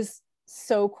 It was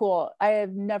so cool. I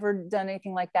have never done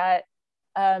anything like that.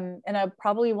 And I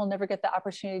probably will never get the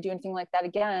opportunity to do anything like that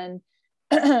again.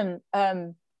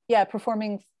 Yeah,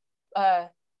 performing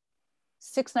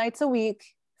 6 nights a week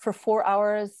for 4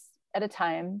 hours at a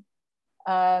time.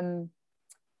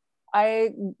 I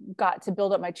got to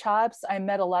build up my chops. I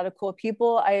met a lot of cool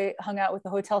people. I hung out with the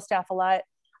hotel staff a lot.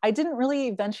 I didn't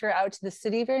really venture out to the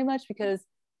city very much because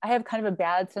I have kind of a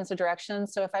bad sense of direction.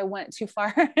 So if I went too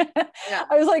far, Yeah.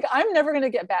 I was like, I'm never going to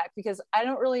get back because I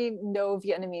don't really know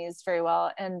Vietnamese very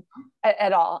well and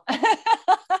at all.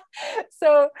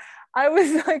 So I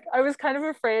was kind of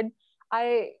afraid.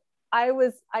 I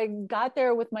got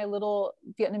there with my little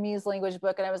Vietnamese language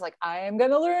book and I was like, I am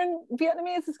going to learn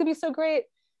Vietnamese. It's going to be so great.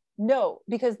 No,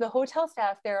 because the hotel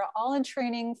staff, they're all in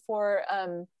training for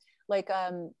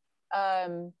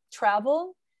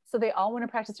travel. So they all want to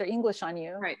practice their English on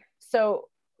you. Right. So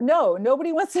no,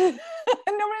 nobody wants to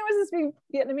speak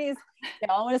Vietnamese. They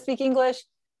all want to speak English.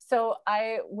 So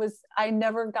I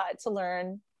never got to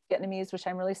learn Vietnamese, which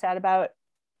I'm really sad about,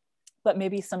 but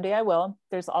maybe someday I will.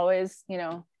 There's always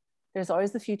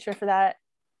the future for that.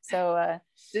 So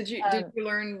did you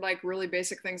learn like really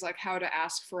basic things like how to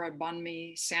ask for a banh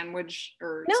mi sandwich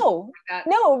or no, like that?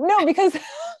 No, because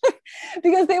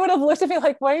because they would have looked at me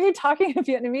like, why are you talking in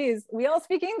Vietnamese? We all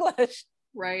speak English.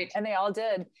 Right. And they all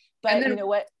did. But then, you know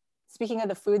what? Speaking of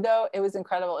the food though, it was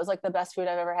incredible. It was like the best food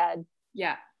I've ever had.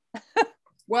 Yeah.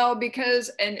 Well, because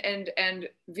and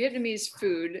Vietnamese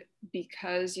food,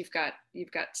 because you've got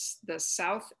the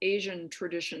South Asian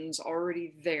traditions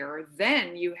already there,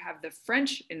 then you have the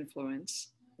French influence,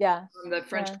 yeah, from the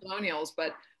French colonials,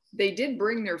 but they did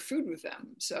bring their food with them.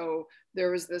 So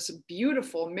there was this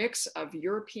beautiful mix of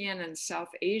European and South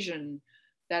Asian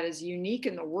that is unique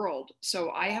in the world.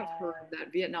 So I have heard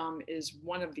that Vietnam is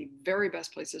one of the very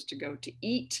best places to go to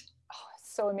eat.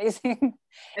 So amazing.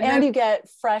 And you get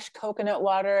fresh coconut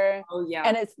water. Oh yeah.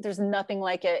 And there's nothing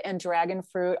like it. And dragon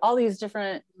fruit, all these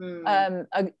different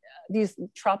these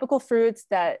tropical fruits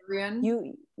that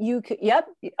you could, yep.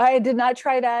 I did not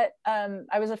try that.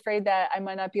 I was afraid that I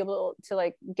might not be able to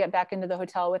like get back into the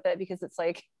hotel with it because it's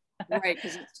like right,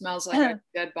 because it smells like a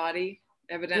dead body,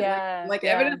 evidently. Yeah,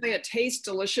 evidently it tastes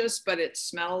delicious, but it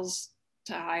smells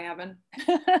to high heaven.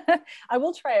 I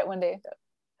will try it one day.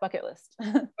 Bucket list.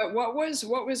 But what was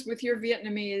with your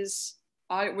Vietnamese?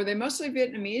 Were they mostly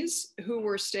Vietnamese who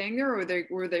were staying there, or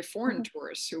were they foreign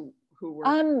tourists who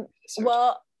were?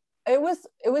 Well, it was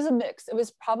a mix. It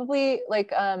was probably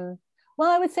like well,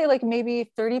 I would say like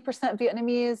maybe 30%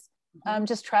 Vietnamese,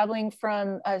 just traveling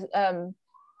from the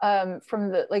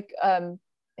like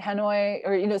Hanoi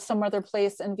or some other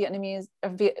place in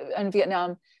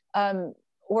Vietnam,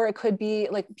 or it could be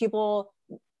like people.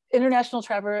 International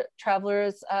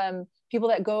travelers, people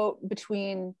that go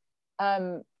between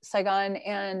Saigon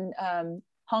and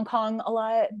Hong Kong a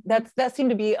lot. That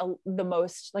seemed to be the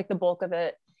most, like the bulk of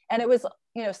it. And it was,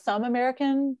 some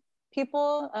American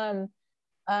people,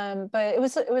 but it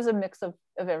was a mix of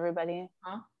everybody.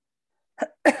 Huh?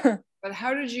 But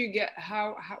how did you get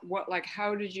how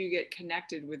did you get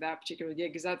connected with that particular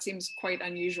gig? Because that seems quite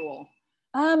unusual.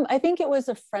 I think it was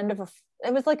a friend of a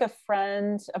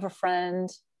friend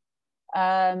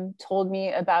told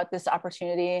me about this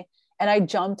opportunity and I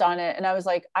jumped on it and I was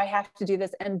like, I have to do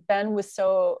this. And Ben was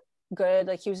so good.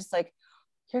 Like he was just like,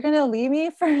 you're going to leave me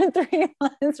for 3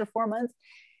 months or 4 months.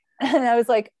 And I was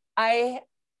like, I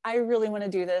really want to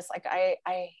do this. Like, I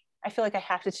feel like I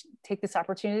have to take this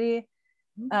opportunity.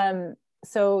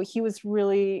 So he was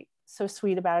really so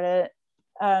sweet about it.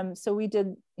 So we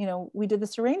did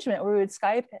this arrangement where we would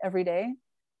Skype every day.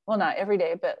 Well, not every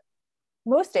day, but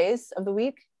most days of the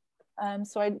week.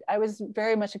 So I was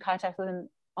very much in contact with him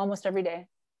almost every day.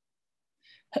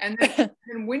 And then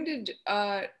when did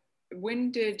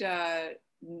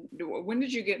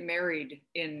you get married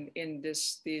in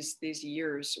these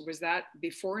years? Was that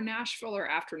before Nashville or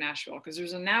after Nashville? Because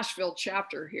there's a Nashville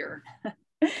chapter here.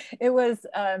 It was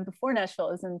before Nashville.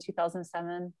 It was in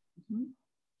 2007. Mm-hmm.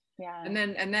 Yeah. And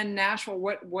then Nashville.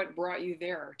 What brought you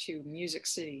there to Music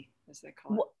City, as they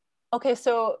call it? Well, okay,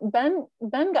 so Ben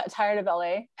got tired of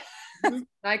LA.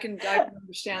 I can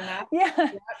understand that.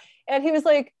 Yeah. And he's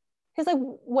like,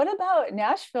 what about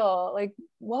Nashville? Like,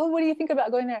 well, what do you think about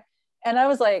going there? And I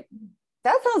was like,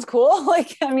 that sounds cool.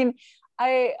 Like, I mean,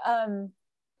 I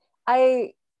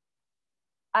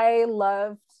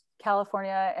loved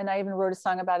California, and I even wrote a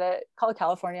song about it called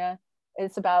California.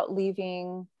 It's about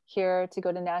leaving here to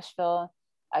go to Nashville.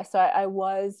 So I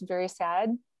was very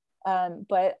sad,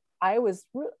 but I was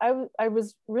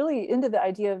really into the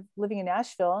idea of living in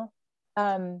Nashville.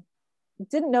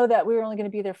 Didn't know that we were only going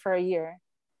to be there for a year.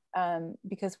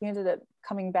 because we ended up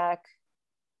coming back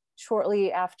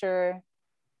shortly after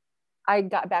I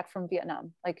got back from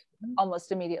Vietnam, like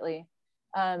almost immediately.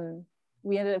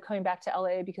 We ended up coming back to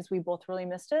LA because we both really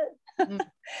missed it.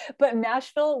 But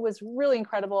Nashville was really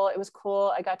incredible. It was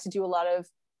cool. I got to do a lot of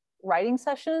writing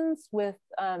sessions with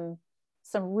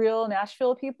some real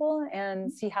Nashville people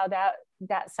and see how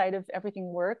that side of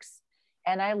everything works.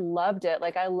 And I loved it.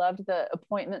 Like I loved the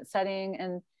appointment setting.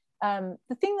 And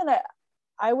the thing that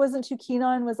I wasn't too keen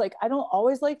on was like, I don't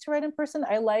always like to write in person.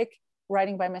 I like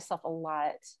writing by myself a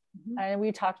lot. And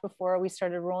we talked before we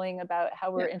started rolling about how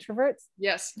we're introverts.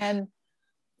 Yes. And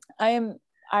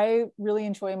I really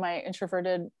enjoy my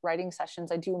introverted writing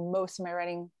sessions. I do most of my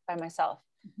writing by myself.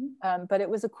 But it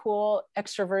was a cool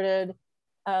extroverted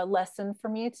lesson for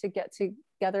me to get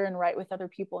together and write with other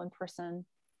people in person.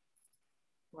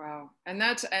 Wow. And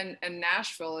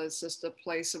Nashville is just a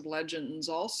place of legends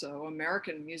also,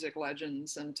 American music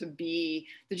legends. And did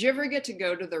you ever get to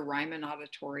go to the Ryman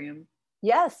Auditorium?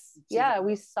 Yes. Yeah.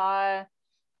 We saw,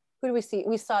 who did we see?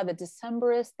 We saw the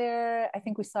Decemberists there. I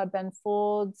think we saw Ben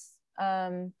Folds.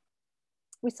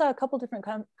 We saw a couple different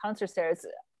concerts there. It's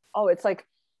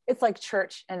like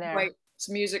church in there. Right. It's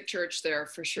music church there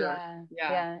for sure.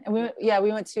 Yeah. And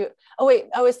we went to, oh wait,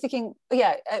 I was thinking,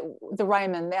 the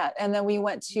Ryman, that. And then we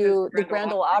went to the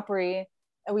Grand Ole Opry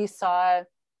and we saw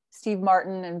Steve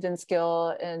Martin and Vince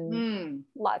Gill and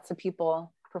lots of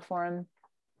people perform.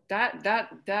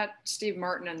 That Steve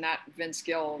Martin and that Vince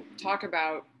Gill, talk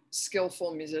about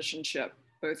skillful musicianship,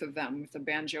 both of them with the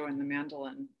banjo and the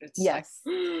mandolin. It's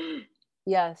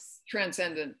yes,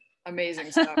 transcendent,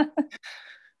 amazing stuff.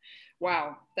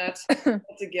 Wow, that's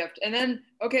a gift. And then,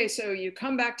 okay, so you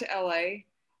come back to LA,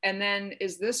 and then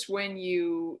is this when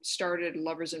you started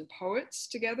Lovers and Poets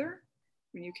together?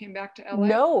 When you came back to LA?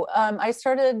 No, I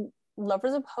started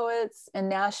Lovers and Poets in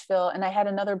Nashville, and I had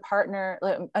another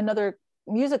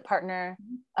music partner,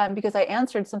 because I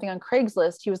answered something on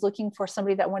Craigslist. He was looking for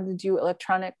somebody that wanted to do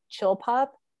electronic chill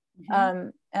pop.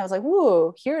 And I was like,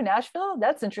 whoa, here in Nashville?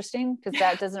 That's interesting, because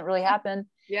that doesn't really happen.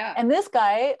 Yeah. And this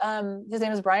guy, his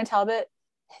name is Brian Talbot.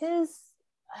 I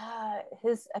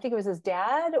think it was his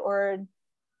dad, or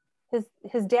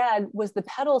his dad was the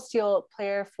pedal steel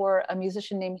player for a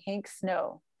musician named Hank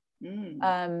Snow.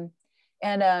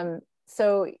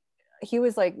 So he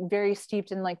was like very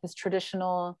steeped in like this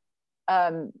traditional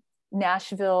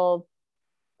Nashville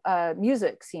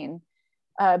music scene.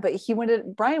 But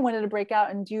Brian wanted to break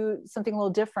out and do something a little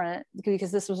different,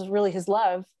 because this was really his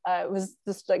love. It was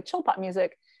this like chill pop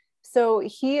music. So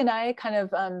he and I kind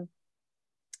of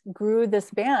grew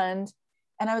this band,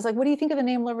 and I was like, what do you think of the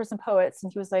name Lovers and Poets?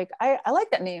 And he was like, I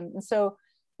like that name. And so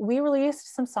we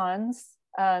released some songs,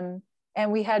 and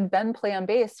we had Ben play on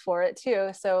bass for it too.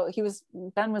 So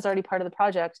Ben was already part of the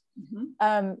project.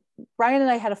 Brian and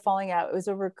I had a falling out. It was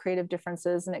over creative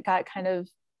differences, and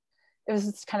it was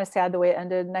just kind of sad the way it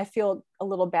ended. And I feel a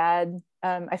little bad.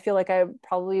 I feel like I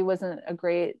probably wasn't a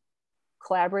great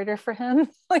collaborator for him.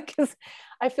 Like, 'cause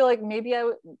I feel like maybe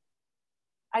I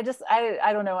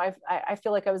don't know. I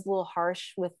feel like I was a little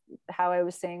harsh with how I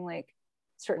was saying like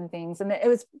certain things. And it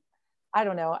was, I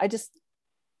don't know. I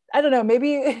don't know,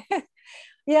 maybe,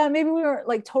 maybe we weren't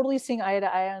like totally seeing eye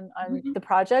to eye on the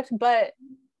project, but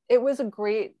it was a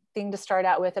great thing to start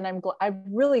out with. And I'm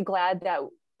really glad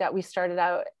that we started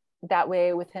out that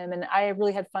way with him. And I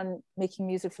really had fun making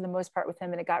music for the most part with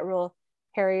him. And it got real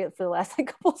hairy for the last like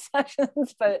couple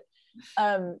sessions, but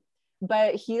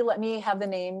he let me have the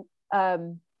name.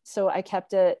 So I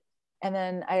kept it. And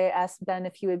then I asked Ben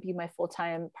if he would be my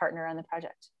full-time partner on the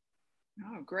project.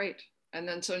 Oh, great. And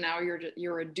then, so now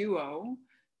you're a duo.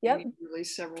 Yep. You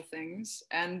released several things.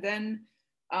 And then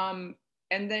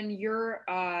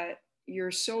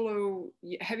your solo,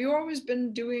 you've always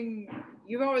been doing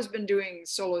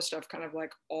solo stuff kind of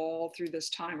like all through this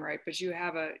time, right? But you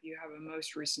have a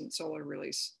most recent solo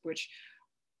release, which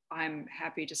I'm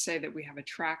happy to say that we have a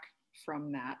track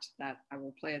from that I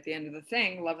will play at the end of the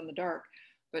thing, Love in the Dark.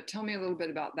 But tell me a little bit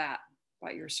about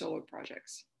about your solo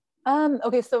projects.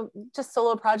 Okay, so just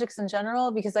solo projects in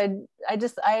general, because I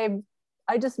just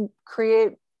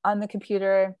create on the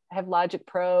computer. I have Logic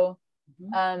Pro.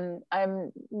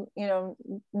 I'm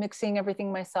mixing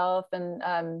everything myself,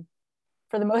 and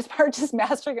for the most part just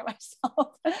mastering it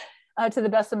myself to the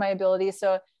best of my ability.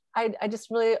 So I just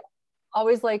really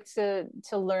always like to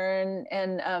learn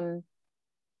and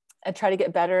I try to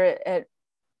get better at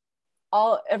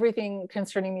everything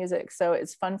concerning music. So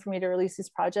it's fun for me to release these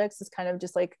projects. It's kind of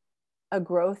just like a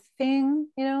growth thing,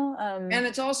 and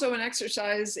it's also an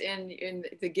exercise in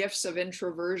the gifts of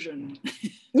introversion.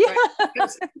 Yeah.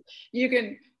 You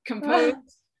can compose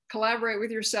collaborate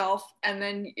with yourself, and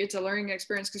then it's a learning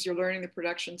experience because you're learning the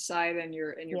production side, and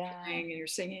you're playing and you're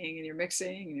singing and you're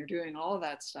mixing and you're doing all of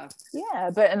that stuff. Yeah,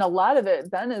 but and a lot of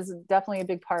it, Ben is definitely a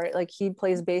big part. Like he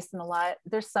plays bass in a lot.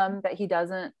 There's some that he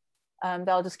doesn't.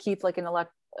 That'll just keep like a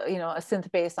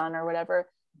synth bass on or whatever,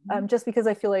 just because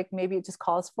I feel like maybe it just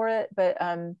calls for it. But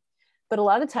a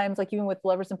lot of times, like even with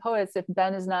Lovers and Poets, if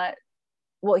Ben is not,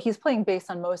 well, he's playing bass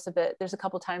on most of it. There's a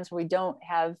couple times where we don't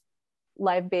have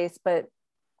live bass, but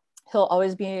he'll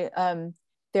always be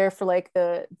there for like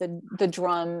the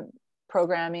drum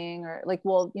programming, or like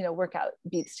we'll work out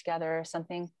beats together or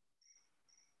something.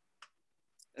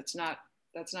 That's not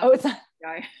oh, it's not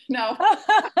guy. No.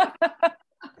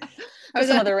 There's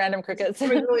some other random crickets. It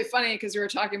was really funny because we were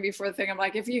talking before the thing. I'm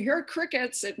like, if you hear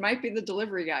crickets, it might be the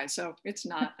delivery guy. So it's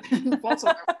not.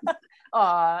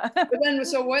 Aw. But then,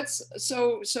 so what's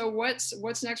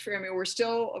next for you? I mean, we're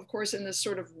still, of course, in this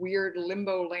sort of weird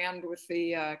limbo land with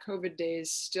the COVID days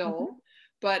still.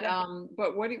 But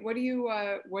what do you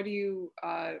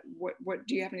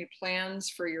have any plans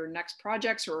for your next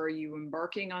projects, or are you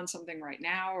embarking on something right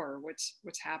now, or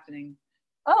what's happening?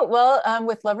 Oh, well,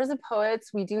 with Lovers and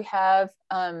Poets, we do have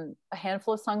a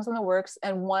handful of songs in the works,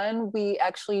 and one we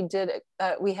actually did.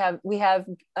 We have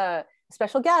a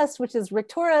special guest, which is Rick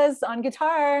Torres on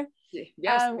guitar.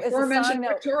 Yes, before mentioned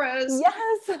Rick Torres.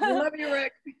 Yes, I love you,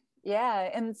 Rick.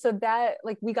 Yeah, and so that,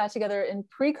 like, we got together in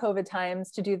pre-COVID times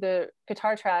to do the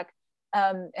guitar track,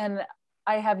 and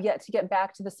I have yet to get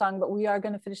back to the song, but we are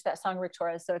going to finish that song, Rick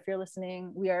Torres. So if you're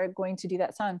listening, we are going to do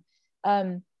that song.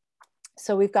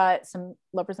 So we've got some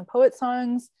Lovers and Poets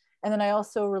songs, and then I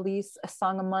also release a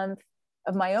song a month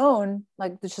of my own,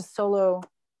 like this just solo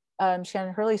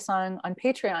Shannon Hurley song on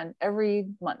Patreon every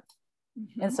month.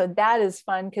 And so that is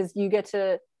fun because you get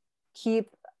to keep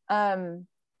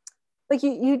like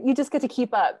you just get to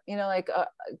keep up, like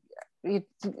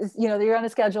you're on a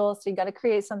schedule, so you got to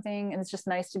create something, and it's just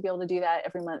nice to be able to do that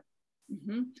every month.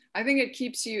 I think it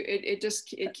keeps you, it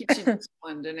keeps you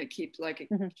disciplined, and it keeps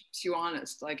you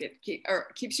honest, like it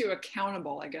keeps you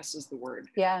accountable, I guess is the word.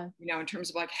 Yeah. In terms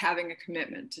of like having a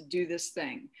commitment to do this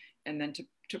thing, and then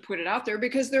to put it out there,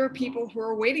 because there are people who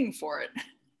are waiting for it.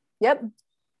 Yep.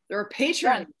 There are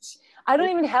patrons. Yeah. I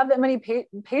don't even have that many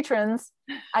patrons.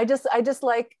 I just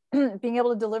like being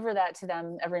able to deliver that to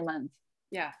them every month.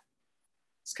 Yeah.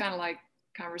 It's kind of like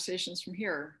Conversations from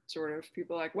Here, sort of.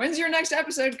 People are like, when's your next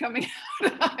episode coming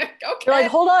out? Okay. You're like,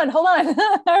 hold on. All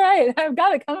right, I've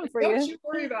got it coming for you. Don't you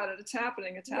worry about it. It's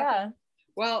happening. Yeah.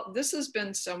 Well, this has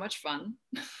been so much fun.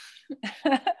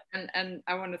 and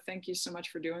I want to thank you so much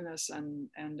for doing this, and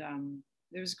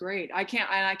it was great. I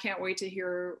can't wait to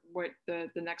hear what the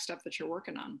next stuff that you're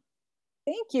working on.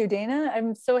 Thank you, Dana.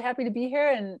 I'm so happy to be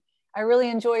here, and I really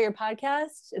enjoy your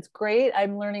podcast. It's great.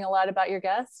 I'm learning a lot about your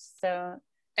guests. So.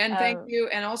 And thank you.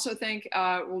 And also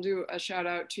we'll do a shout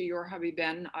out to your hubby,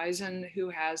 Ben Eisen, who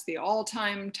has the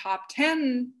all-time top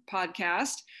 10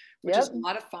 podcast, which is a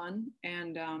lot of fun.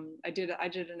 And I did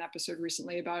an episode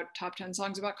recently about top 10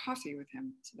 songs about coffee with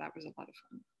him. So that was a lot of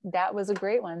fun. That was a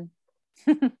great one.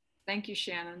 Thank you,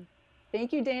 Shannon.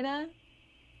 Thank you, Dana.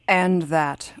 And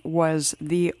that was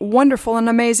the wonderful and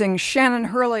amazing Shannon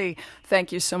Hurley.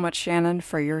 Thank you so much, Shannon,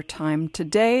 for your time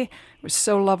today. It was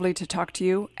so lovely to talk to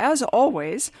you, as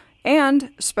always.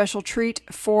 And special treat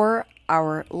for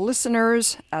our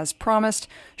listeners, as promised,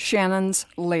 Shannon's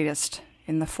latest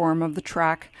in the form of the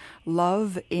track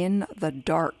Love in the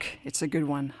Dark. It's a good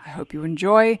one. I hope you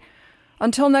enjoy.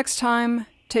 Until next time,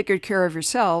 take good care of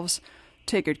yourselves,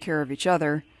 take good care of each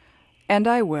other, and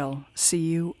I will see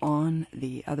you on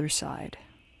the other side.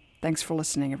 Thanks for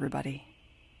listening, everybody.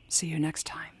 See you next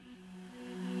time.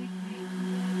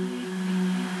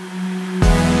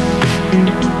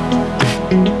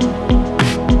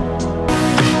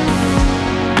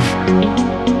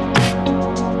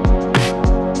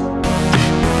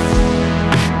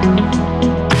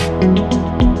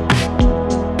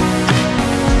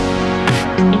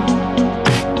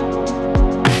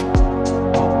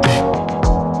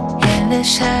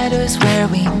 Shadows where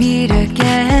we meet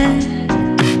again,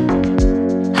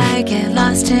 I get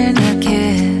lost in your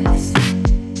kiss.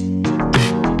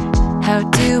 How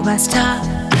do I stop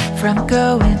from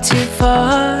going too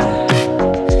far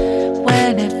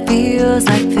when it feels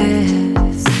like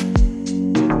this?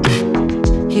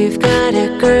 You've got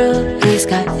a girl who's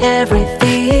got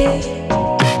everything,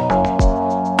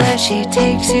 but she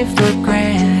takes you for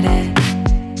granted.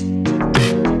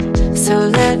 So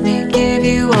let me give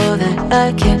you all that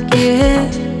I can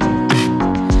give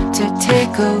to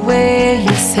take away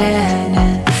your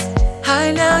sadness.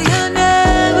 I know you'll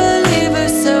never leave her,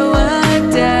 so I'm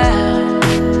down.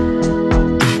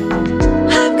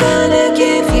 I'm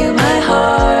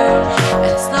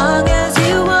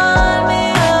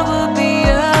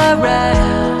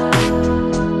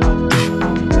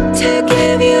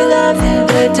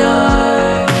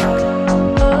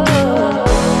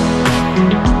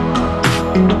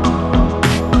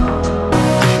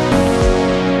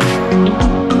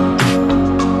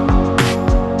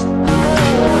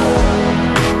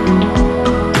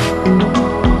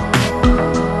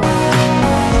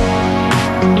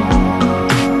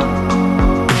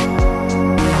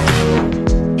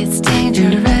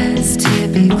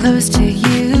Close to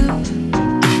you,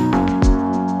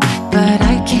 but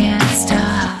I can't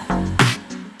stop.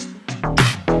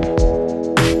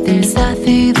 There's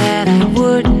nothing that I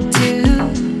wouldn't do.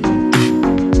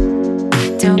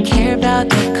 Don't care about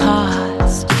the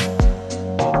cost.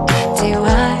 Do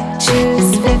I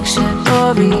choose fiction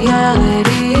or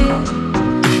reality?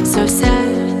 So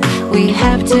sad we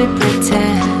have to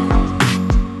pretend.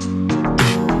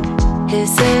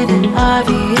 Isn't it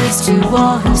obvious to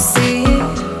all who see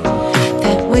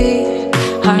that we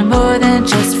are more than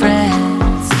just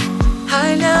friends?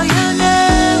 I know you'll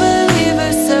never leave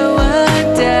us, so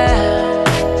I'm down.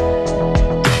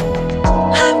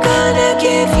 I'm gonna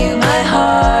give you my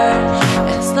heart.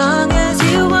 As long as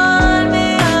you want me,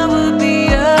 I will be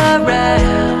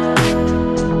around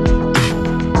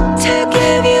to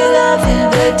give you love in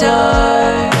the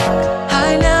dark. I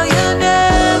know you'll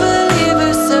never leave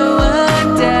us, so I'm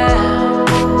down.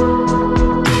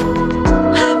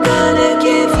 I'm gonna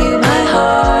give you my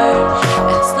heart.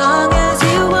 As long as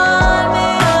you want me,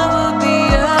 I will be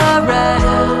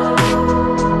around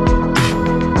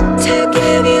to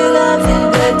give you love in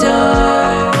the dark.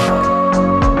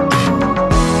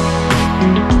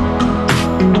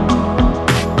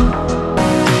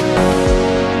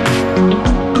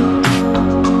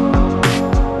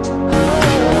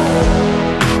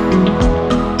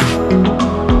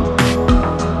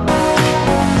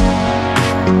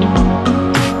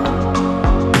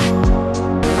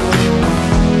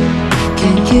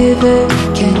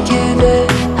 Can give it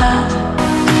up.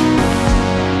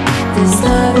 This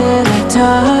love in the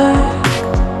dark.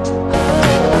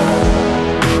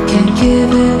 Can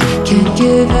give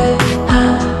it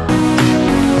up.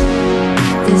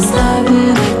 This love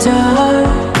in the dark.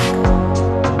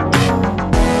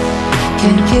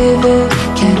 Can give it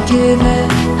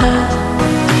up.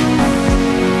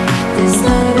 This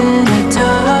love in the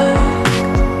dark.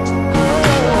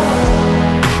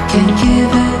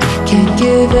 Can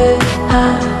give it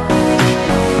up.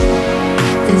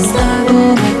 This love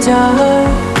in the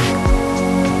dark.